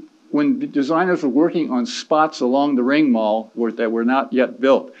encouraging, when the designers were working on spots along the ring mall that were not yet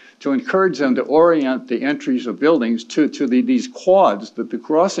built, to encourage them to orient the entries of buildings to these quads, the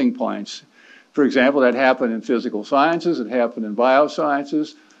crossing points. For example, that happened in physical sciences, it happened in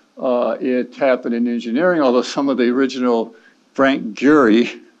biosciences, it happened in engineering, although some of the original Frank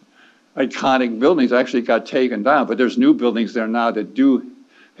Gehry iconic buildings actually got taken down, but there's new buildings there now that do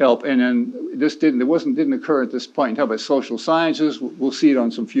help. And then didn't occur at this point in time, but social sciences, we'll see it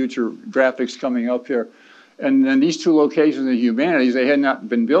on some future graphics coming up here. And then these two locations in humanities, they had not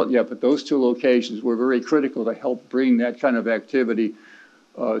been built yet, but those two locations were very critical to help bring that kind of activity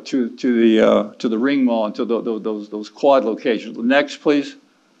to the ring mall and to those quad locations. Next, please.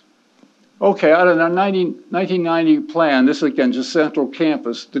 Okay, out of the 1990 plan, this again just central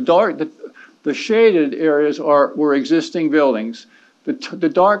campus. The shaded areas were existing buildings. The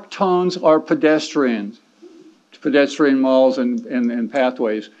dark tones are pedestrian malls and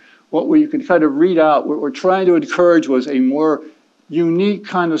pathways. You can kind of read out, what we're trying to encourage was a more unique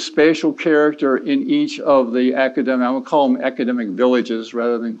kind of spatial character in each of the academic, I would call them academic villages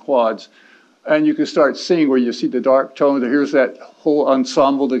rather than quads. And you can start seeing where you see the dark tones. Here's that whole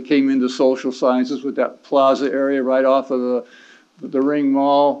ensemble that came into social sciences with that plaza area right off of the ring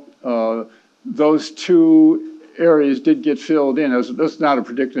mall. Those two areas did get filled in. That's not a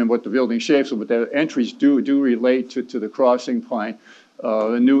prediction of what the building shapes are, but the entries do relate to the crossing point.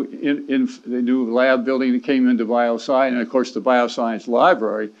 The new lab building that came into bioscience, and of course the bioscience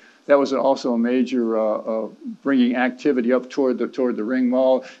library, that was also a major bringing activity up toward the ring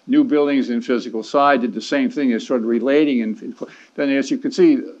mall. New buildings in physical side did the same thing. They started relating, and then as you can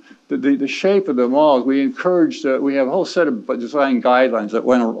see, the shape of the malls, we encouraged, we have a whole set of design guidelines that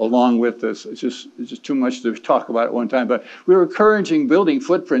went along with this. It's just too much to talk about at one time, but we were encouraging building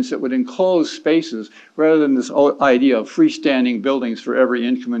footprints that would enclose spaces rather than this idea of freestanding buildings for every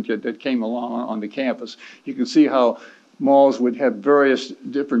increment that came along on the campus. You can see how malls would have various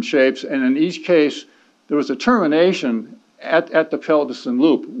different shapes, and in each case, there was a termination at the Peltison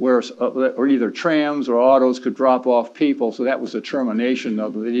Loop where either trams or autos could drop off people, so that was the termination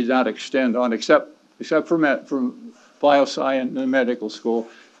of it. They did not extend on, except for bioscience and the medical school,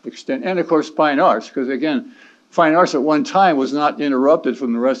 and of course fine arts, because again, fine arts at one time was not interrupted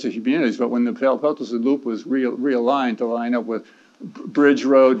from the rest of humanities, but when the Peltison Loop was realigned to line up with Bridge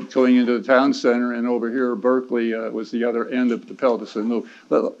Road going into the town center, and over here Berkeley was the other end of the Peltison Loop.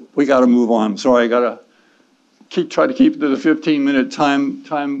 But we got to move on. Sorry, I got to try to keep to the 15-minute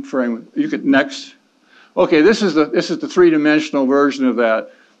time frame. You could next. Okay, this is the three-dimensional version of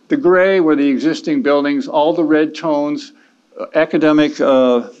that. The gray were the existing buildings. All the red tones. Academic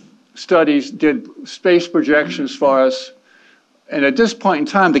studies did space projections for us. And at this point in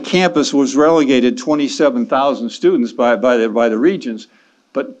time, the campus was relegated 27,000 students by the regions.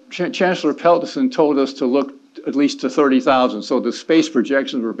 But Chancellor Peltison told us to look at least to 30,000. So the space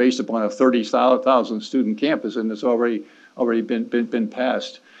projections were based upon a 30,000 student campus, and it's already been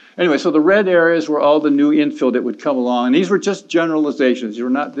passed. Anyway, so the red areas were all the new infill that would come along, and these were just generalizations. They were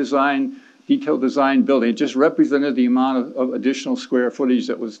not detailed design building. It just represented the amount of additional square footage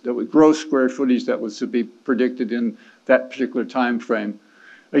that was gross square footage that was to be predicted in that particular time frame.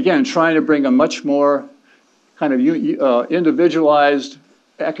 Again, trying to bring a much more kind of individualized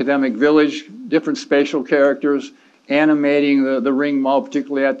academic village, different spatial characters, animating the ring mall,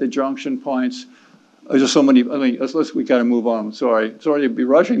 particularly at the junction points. There's just so many. I mean, we got to move on. Sorry to be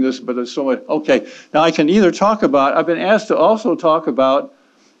rushing this, but there's so much. Okay, now I can either talk about. I've been asked to also talk about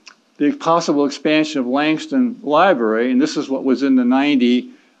the possible expansion of Langston Library, and this is what was in the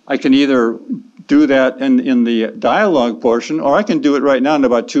 90. I can either do that in the dialogue portion, or I can do it right now in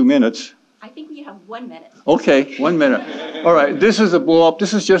about 2 minutes. I think we have 1 minute. Okay, 1 minute. All right, this is a blow up.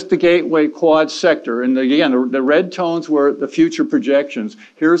 This is just the Gateway Quad sector. And again, the red tones were the future projections.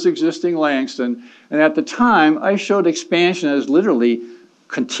 Here's existing Langston. And at the time, I showed expansion as literally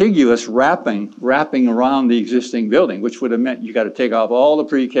contiguous wrapping around the existing building, which would have meant you got to take off all the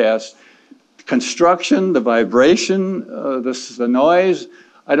precast. Construction, the vibration, the noise,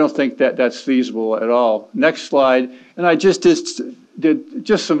 I don't think that's feasible at all. Next slide. And I just did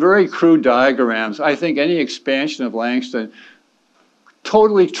just some very crude diagrams. I think any expansion of Langston,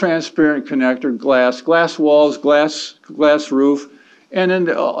 totally transparent connector, glass walls, glass roof, and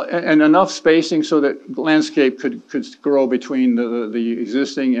enough spacing so that landscape could grow between the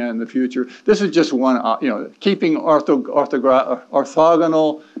existing and the future. This is just one, keeping orthogonal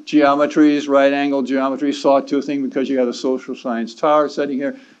geometries, right angle geometry, sawtoothing, because you got a social science tower setting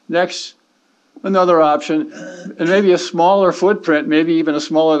here. Next. Another option, and maybe a smaller footprint, maybe even a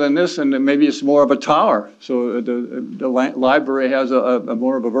smaller than this, and maybe it's more of a tower. So the library has a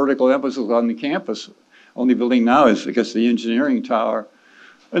more of a vertical emphasis on the campus. Only building now is, I guess, the engineering tower.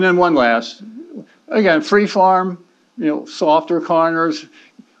 And then one last, again, free farm, softer corners.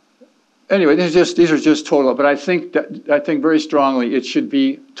 Anyway, these are just total, but I think very strongly it should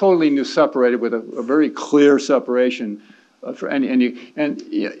be totally separated with a very clear separation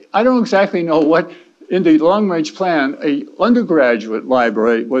I don't exactly know what, in the long-range plan, a undergraduate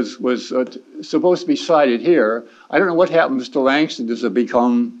library was supposed to be sited here. I don't know what happens to Langston. Does it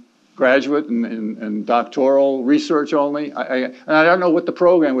become graduate and doctoral research only? And I don't know what the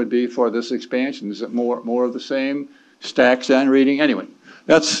program would be for this expansion. Is it more of the same, stacks and reading? Anyway,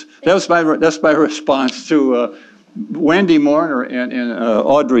 that's my response to Wendy Marner and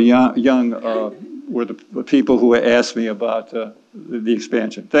Audrey Young were the people who asked me about the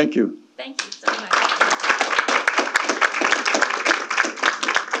expansion. Thank you. Thank you so much.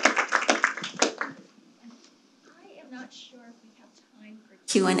 I am not sure if we have time for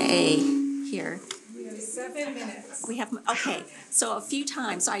Q&A here. We have 7 minutes. We have, okay, so a few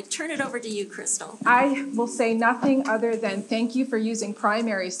times. I turn it over to you, Crystal. I will say nothing other than thank you for using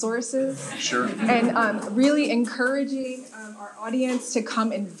primary sources. Sure. And really encouraging our audience to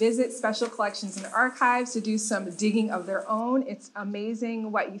come and visit special collections and archives, to do some digging of their own. It's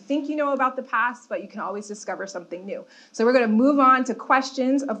amazing what you think you know about the past, but you can always discover something new. So we're going to move on to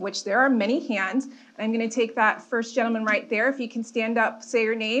questions, of which there are many hands. And I'm going to take that first gentleman right there. If you can stand up, say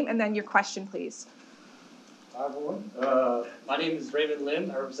your name, and then your question, please. Hi, everyone. My name is Raymond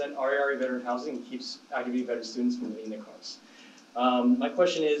Lim. I represent RERE Veteran Housing and keeps actively veteran students from living in their cars. My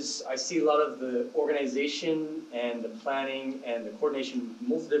question is, I see a lot of the organization and the planning and the coordination with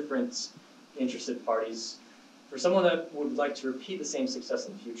multiple different interested parties. For someone that would like to repeat the same success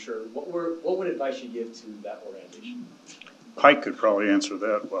in the future, what would advice you give to that organization? Pike could probably answer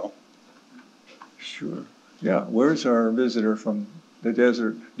that well. Sure. Yeah, where's our visitor from the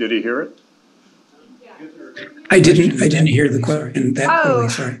desert? Did he hear it? I didn't hear the question that clearly,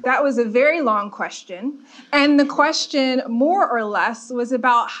 sorry. That was a very long question. And the question, more or less, was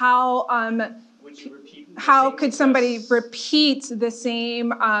about how could somebody repeat the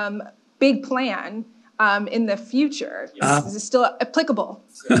same big plan in the future? Is it still applicable?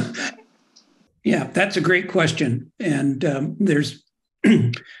 Yeah, that's a great question. And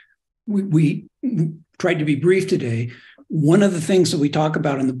we tried to be brief today. One of the things that we talk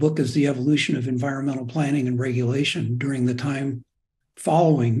about in the book is the evolution of environmental planning and regulation during the time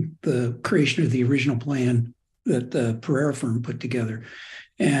following the creation of the original plan that the Pereira firm put together.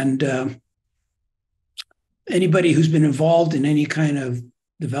 And anybody who's been involved in any kind of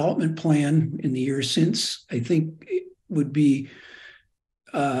development plan in the years since, I think it would be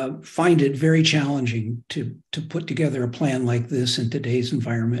find it very challenging to put together a plan like this in today's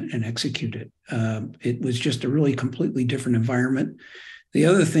environment and execute it. It was just a really completely different environment. The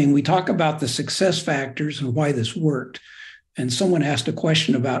other thing, we talk about the success factors and why this worked. And someone asked a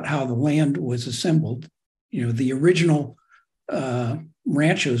question about how the land was assembled. You know, the original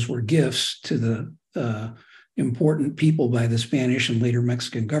ranchos were gifts to the important people by the Spanish and later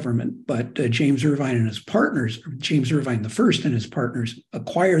Mexican government. But James Irvine and his partners, James Irvine the first and his partners,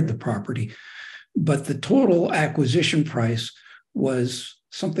 acquired the property. But the total acquisition price was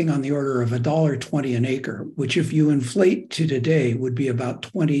something on the order of $1.20 an acre, which if you inflate to today would be about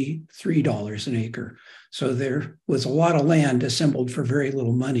 $23 an acre. So there was a lot of land assembled for very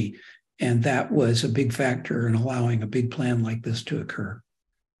little money. And that was a big factor in allowing a big plan like this to occur.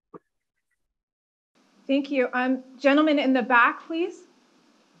 Thank you. Gentleman in the back, please.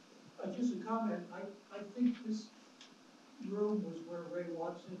 Just a comment. I think this room was where Ray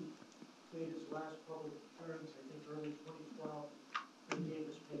Watson made his last public appearance, I think early 2012, and gave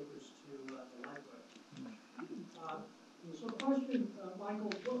his papers to the library. So question,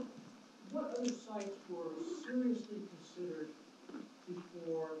 Michael, what other sites were seriously considered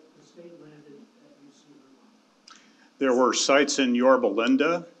before the state landed at UC Irvine? There were sites in Yorba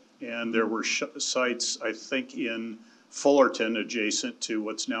Linda, and there were sites, I think, in Fullerton, adjacent to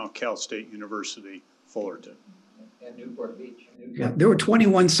what's now Cal State University, Fullerton. And Newport Beach. Yeah, there were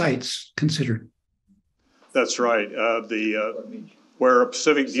 21 sites considered. That's right. Where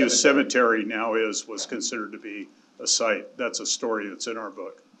Pacific View Cemetery now is was considered to be a site. That's a story that's in our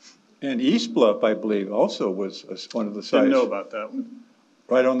book. And East Bluff, I believe, also was one of the sites. Didn't know about that one.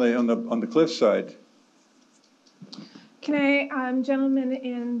 Right on the cliffside. Can I, gentleman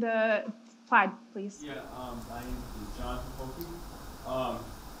in the plaid, please? Yeah, my name is John Pope.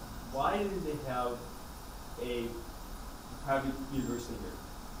 Why did they have a private university here,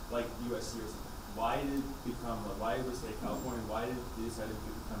 like USC or something? Why did it become, why was it California, why did they decide to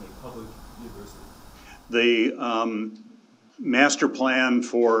become a public university? The master plan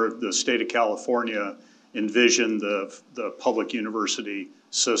for the state of California envisioned the public university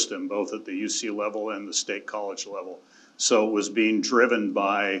system, both at the UC level and the state college level. So it was being driven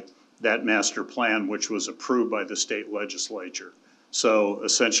by that master plan, which was approved by the state legislature. So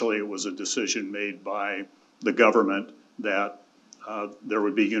essentially it was a decision made by the government that there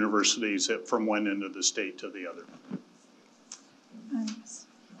would be universities from one end of the state to the other.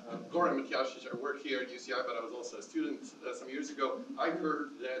 Goran Matjašić, I work here at UCI, but I was also a student some years ago. I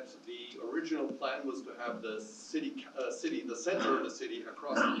heard that the original plan was to have the the center of the city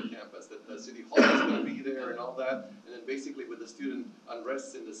across from the campus, that the city hall was going to be there and all that. And then basically with the student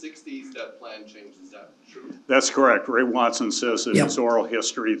unrest in the 60s, that plan changed. Is that true? That's correct. Ray Watson says in his oral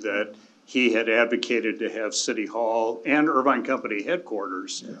history that he had advocated to have City Hall and Irvine Company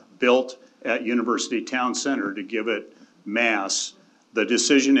headquarters built at University Town Center to give it mass. The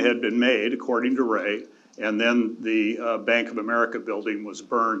decision had been made, according to Ray, and then the Bank of America building was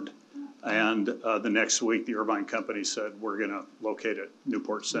burned. And the next week, the Irvine Company said, we're going to locate at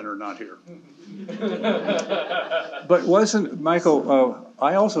Newport Center, not here. But wasn't, Michael,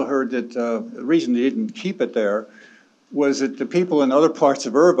 I also heard that the reason they didn't keep it there was that the people in other parts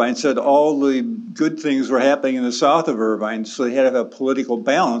of Irvine said all the good things were happening in the south of Irvine, so they had to have political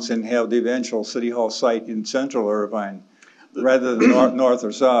balance and have the eventual City Hall site in central Irvine, rather than north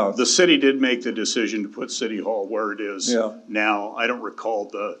or south. The city did make the decision to put City Hall where it is now. I don't recall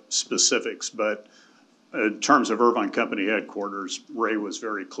the specifics, but in terms of Irvine Company headquarters, Ray was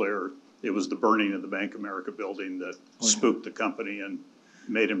very clear. It was the burning of the Bank of America building that spooked the company and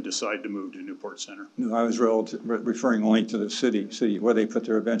made him decide to move to Newport Center. No, I was referring only to the city where they put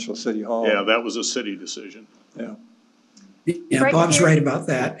their eventual City Hall. Yeah, that was a city decision. Yeah. Yeah, Right Bob's here. right about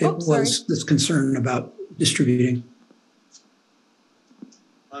that. It was this concern about distributing.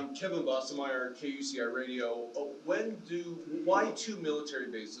 I'm Kevin Bossemeyer, KUCI Radio. Why 2 military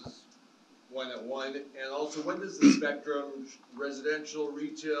bases? One at one, and also when does the spectrum, residential,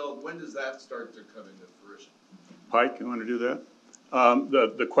 retail, when does that start to come into fruition? Pike, you want to do that?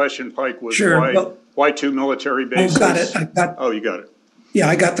 The question, Pike, was Sure, why 2 military bases? Got it. Oh, you got it. Yeah,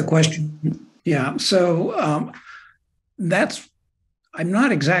 I got the question. Yeah, so I'm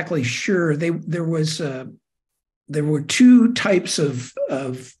not exactly sure. There were 2 types of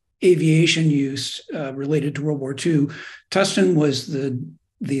aviation use related to World War II. Tustin was the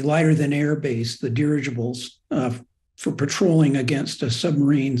lighter than air base, the dirigibles, for patrolling against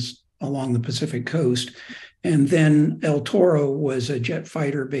submarines along the Pacific coast. And then El Toro was a jet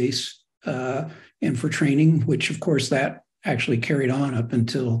fighter base and for training, which of course that actually carried on up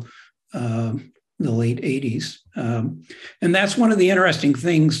until the late 80s. And that's one of the interesting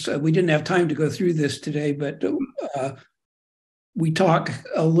things. We didn't have time to go through this today, but we talk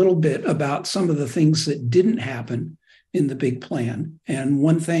a little bit about some of the things that didn't happen in the big plan. And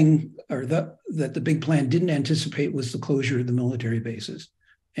one thing that the big plan didn't anticipate was the closure of the military bases.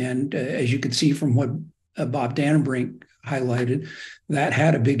 And as you could see from what Bob Dannenbrink highlighted, that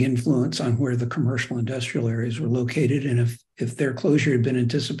had a big influence on where the commercial industrial areas were located. And if their closure had been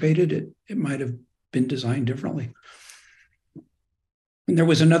anticipated, it might have been designed differently. And there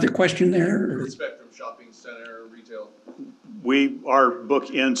was another question there. Spectrum Shopping Center, retail. Our book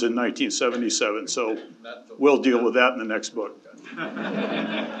ends in 1977, so we'll deal with that in the next book.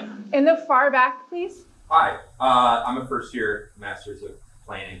 In the far back, please. Hi, I'm a first-year Master's of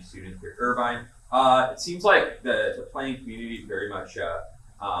Planning student here at Irvine. It seems like the planning community is very much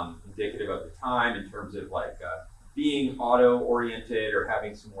indicative of the time in terms of being auto-oriented or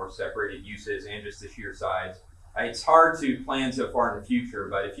having some more separated uses and just the sheer size. It's hard to plan so far in the future,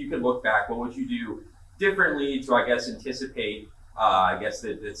 but if you could look back, what would you do differently to, I guess, anticipate,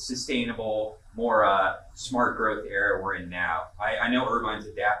 the sustainable, more smart growth era we're in now? I know Irvine's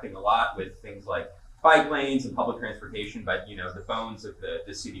adapting a lot with things like bike lanes and public transportation, but the bones of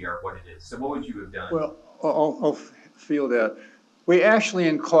the city are what it is. So what would you have done? Well, I'll feel that. We actually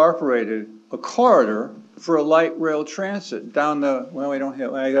incorporated a corridor for a light rail transit down the,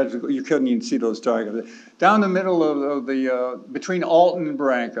 you couldn't even see those diagrams, down the middle of the, between Alton and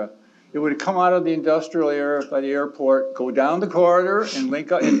Branca. It would come out of the industrial area by the airport, go down the corridor and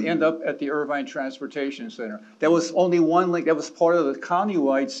link up and end up at the Irvine Transportation Center. There was only one link, that was part of the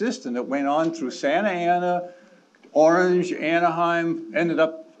countywide system that went on through Santa Ana, Orange, Anaheim,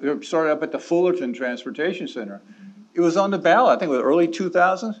 started up at the Fullerton Transportation Center. It was on the ballot, I think it was early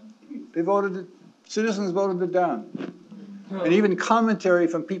 2000s. Citizens voted it down. And even commentary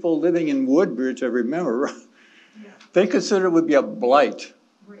from people living in Woodbridge, I remember, they considered it would be a blight.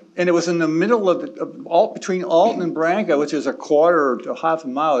 And it was in the middle of between Alton and Branca, which is a quarter to half a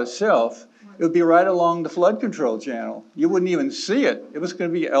mile itself. It would be right along the flood control channel. You wouldn't even see it. It was going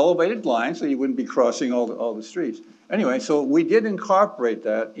to be elevated line, so you wouldn't be crossing all the streets. Anyway, so we did incorporate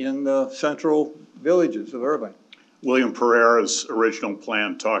that in the central villages of Irvine. William Pereira's original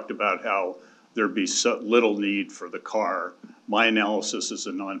plan talked about how there'd be so little need for the car. My analysis as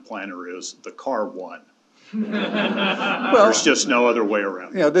a non-planner is the car won. Well, There's just no other way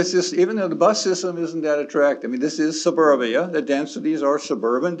around. You know, this is, even though the bus system isn't that attractive, I mean, this is suburbia. The densities are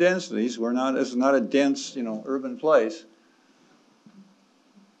suburban densities. This is not a dense, you know, urban place.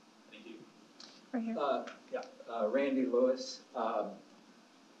 Thank you. Right here. Randy Lewis.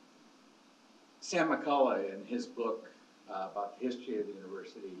 Sam McCullough, in his book about the history of the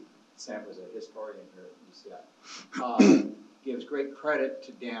university, Sam was a historian here at UCI, gives great credit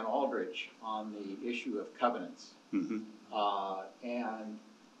to Dan Aldrich on the issue of covenants. Mm-hmm. And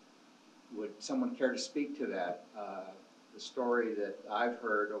would someone care to speak to that? The story that I've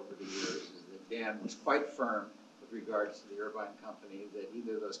heard over the years is that Dan was quite firm with regards to the Irvine Company that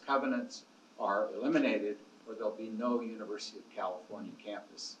either those covenants are eliminated or there'll be no University of California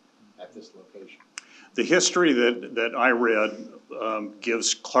campus at this location. The history that I read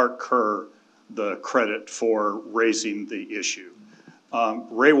gives Clark Kerr the credit for raising the issue.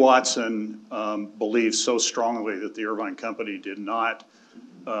 Ray Watson believes so strongly that the Irvine Company did not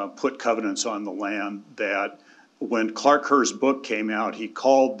put covenants on the land that when Clark Kerr's book came out, he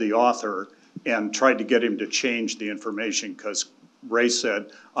called the author and tried to get him to change the information because Ray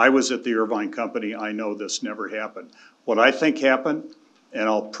said, I was at the Irvine Company, I know this never happened. What I think happened, and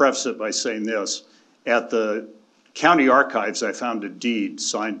I'll preface it by saying this, at the county archives I found a deed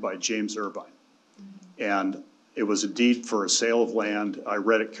signed by James Irvine. And it was a deed for a sale of land. I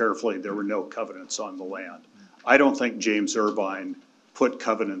read it carefully, there were no covenants on the land. I don't think James Irvine put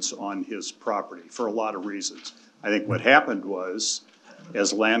covenants on his property for a lot of reasons. I think what happened was,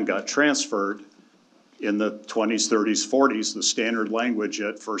 as land got transferred, in the 20s, 30s, 40s, the standard language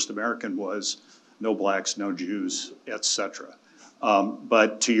at First American was no blacks, no Jews, etc.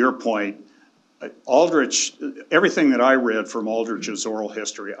 But to your point, Aldrich, everything that I read from Aldrich's oral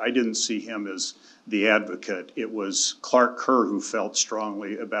history, I didn't see him as the advocate. It was Clark Kerr who felt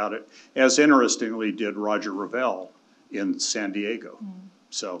strongly about it, as interestingly did Roger Revelle in San Diego.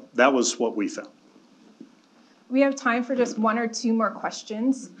 So that was what we found. We have time for just one or two more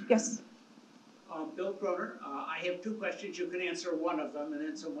questions. Yes? Bill Croner. I have two questions. You can answer one of them, and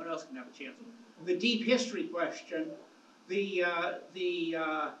then someone else can have a chance. The deep history question. The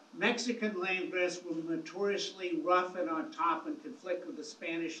Mexican land grants were notoriously rough and on top and conflict with the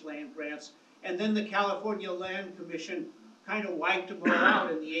Spanish land grants. And then the California Land Commission kind of wiped them all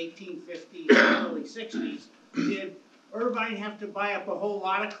out in the 1850s and early 60s. Did Irvine have to buy up a whole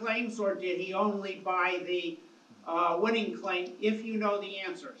lot of claims, or did he only buy the winning claim, if you know the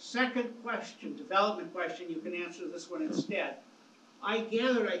answer? Second question, development question, you can answer this one instead. I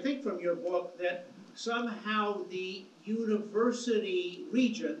gathered, I think from your book, that somehow the university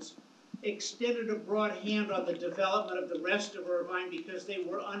regents extended a broad hand on the development of the rest of Irvine because they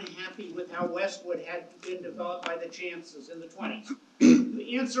were unhappy with how Westwood had been developed by the Chances in the 20s.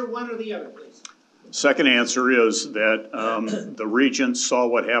 Answer one or the other, please. Second answer is that the regents saw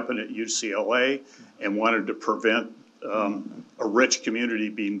what happened at UCLA and wanted to prevent a rich community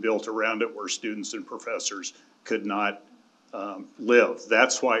being built around it where students and professors could not live.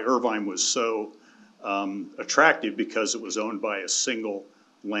 That's why Irvine was so attractive, because it was owned by a single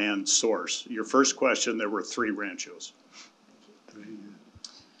land source. Your first question, there were 3 ranchos.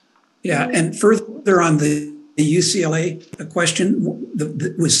 Yeah, and further on the UCLA question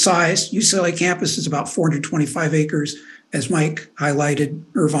was size. UCLA campus is about 425 acres. As Mike highlighted,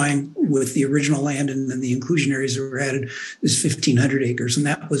 Irvine with the original land and then the inclusion areas that were added is 1,500 acres. And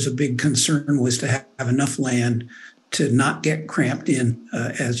that was a big concern, was to have enough land to not get cramped in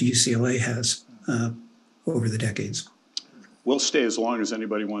as UCLA has over the decades. We'll stay as long as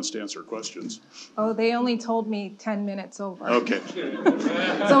anybody wants to answer questions. Oh, they only told me 10 minutes over. Okay.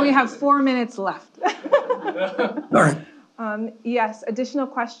 So we have 4 minutes left. All right. Yes, additional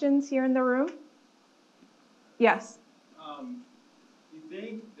questions here in the room? Yes. You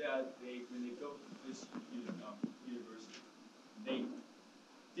think that when they built this university, they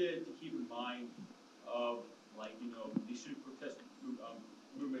did it to keep in mind of, like, you know, the student protest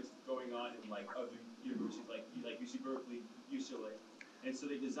movements going on in like other universities, like UC Berkeley, UCLA, and so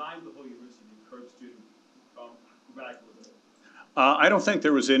they designed the whole university to curb student radicalism? I don't think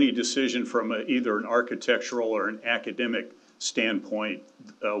there was any decision from either an architectural or an academic standpoint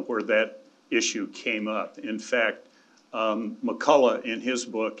where that issue came up. In fact, McCullough in his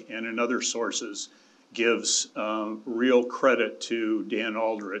book and in other sources gives real credit to Dan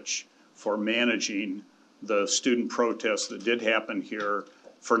Aldrich for managing the student protests that did happen here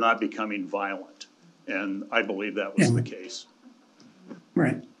for not becoming violent. And I believe that was the case.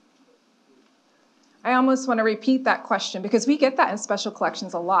 Right. I almost want to repeat that question because we get that in special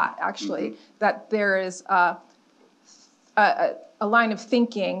collections a lot, actually, that there is a line of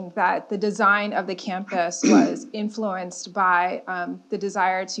thinking that the design of the campus was influenced by the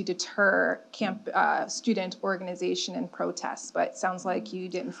desire to deter student organization and protests, but it sounds like you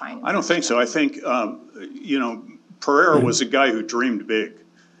didn't find it. I don't think so. I think, you know, Pereira was a guy who dreamed big.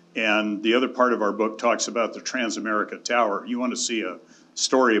 And the other part of our book talks about the Transamerica Tower. You want to see a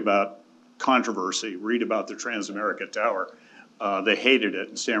story about controversy, read about the Transamerica Tower. They hated it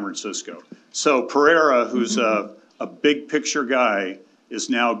in San Francisco. So Pereira, who's a big picture guy, is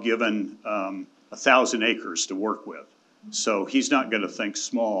now given 1,000 acres to work with. So he's not going to think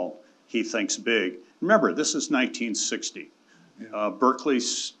small, he thinks big. Remember, this is 1960.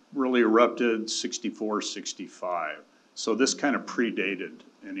 Berkeley's really erupted 64, 65. So this kind of predated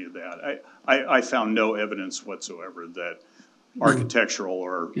any of that. I found no evidence whatsoever that architectural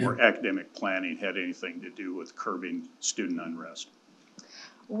or academic planning had anything to do with curbing student unrest.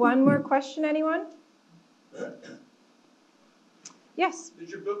 One more question, anyone? Yes? Did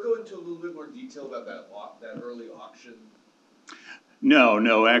your book go into a little bit more detail about that early auction?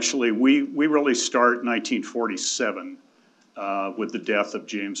 No, actually, we really start 1947 with the death of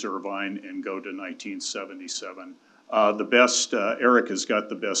James Irvine and go to 1977. The best, Eric has got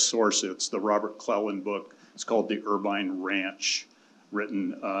the best source. It's the Robert Cleland book. It's called The Irvine Ranch,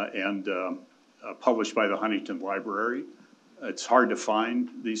 written and published by the Huntington Library. It's hard to find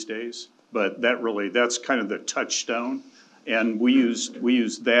these days, but that's kind of the touchstone. And we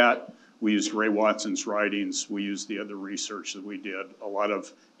used that. We used Ray Watson's writings. We used the other research that we did, a lot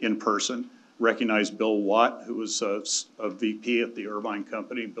of in-person. Recognized Bill Watt, who was a VP at the Irvine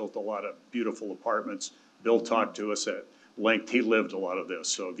Company, built a lot of beautiful apartments. Bill talked to us at length. He lived a lot of this.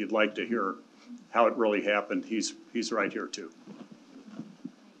 So if you'd like to hear how it really happened, he's right here too.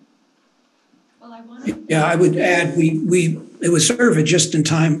 Well, I want to. Yeah, I would add, it was sort of a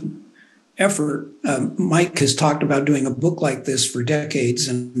just-in-time effort. Mike has talked about doing a book like this for decades,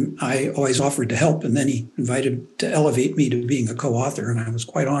 and I always offered to help, and then he invited to elevate me to being a co-author, and I was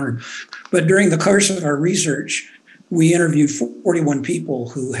quite honored. But during the course of our research, we interviewed 41 people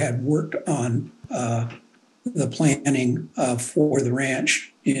who had worked on the planning for the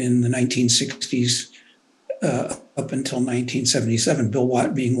ranch in the 1960s up until 1977, Bill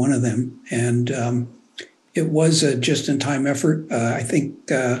Watt being one of them. And it was a just-in-time effort. I think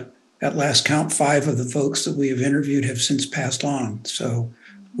at last count, 5 of the folks that we have interviewed have since passed on. So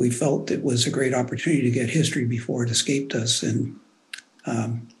we felt it was a great opportunity to get history before it escaped us. And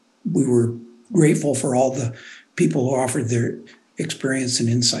we were grateful for all the people who offered their experience and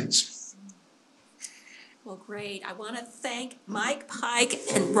insights. Well, great. I want to thank Mike, Pike,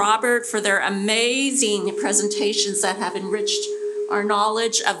 and Robert for their amazing presentations that have enriched our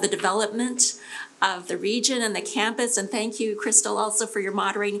knowledge of the development of the region and the campus. And thank you, Crystal, also for your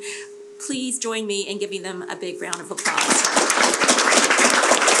moderating. Please join me in giving them a big round of applause.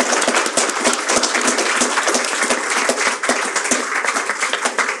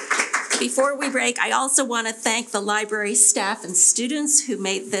 Before we break, I also want to thank the library staff and students who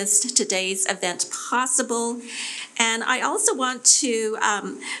made today's event possible. And I also want to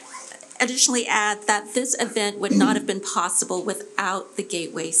additionally add that this event would not have been possible without the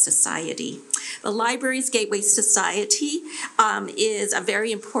Gateway Society. The library's Gateway Society is a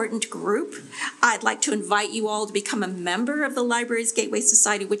very important group. I'd like to invite you all to become a member of the library's Gateway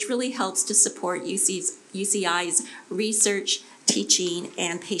Society, which really helps to support UCI's research, teaching,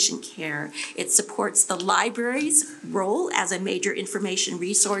 and patient care. It supports the library's role as a major information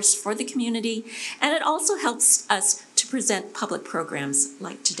resource for the community, and it also helps us to present public programs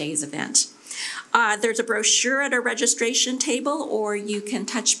like today's event. There's a brochure at our registration table, or you can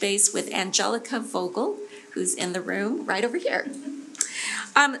touch base with Angelica Vogel, who's in the room right over here.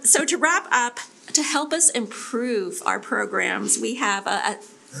 So to wrap up, to help us improve our programs, we have a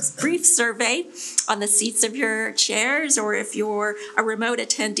brief survey on the seats of your chairs, or if you're a remote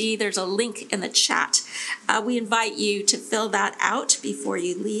attendee, there's a link in the chat. We invite you to fill that out before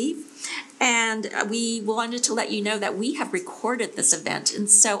you leave. And we wanted to let you know that we have recorded this event. And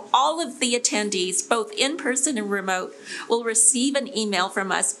so all of the attendees, both in person and remote, will receive an email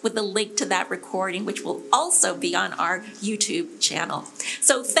from us with a link to that recording, which will also be on our YouTube channel.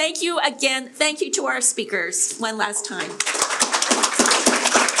 So thank you again. Thank you to our speakers one last time.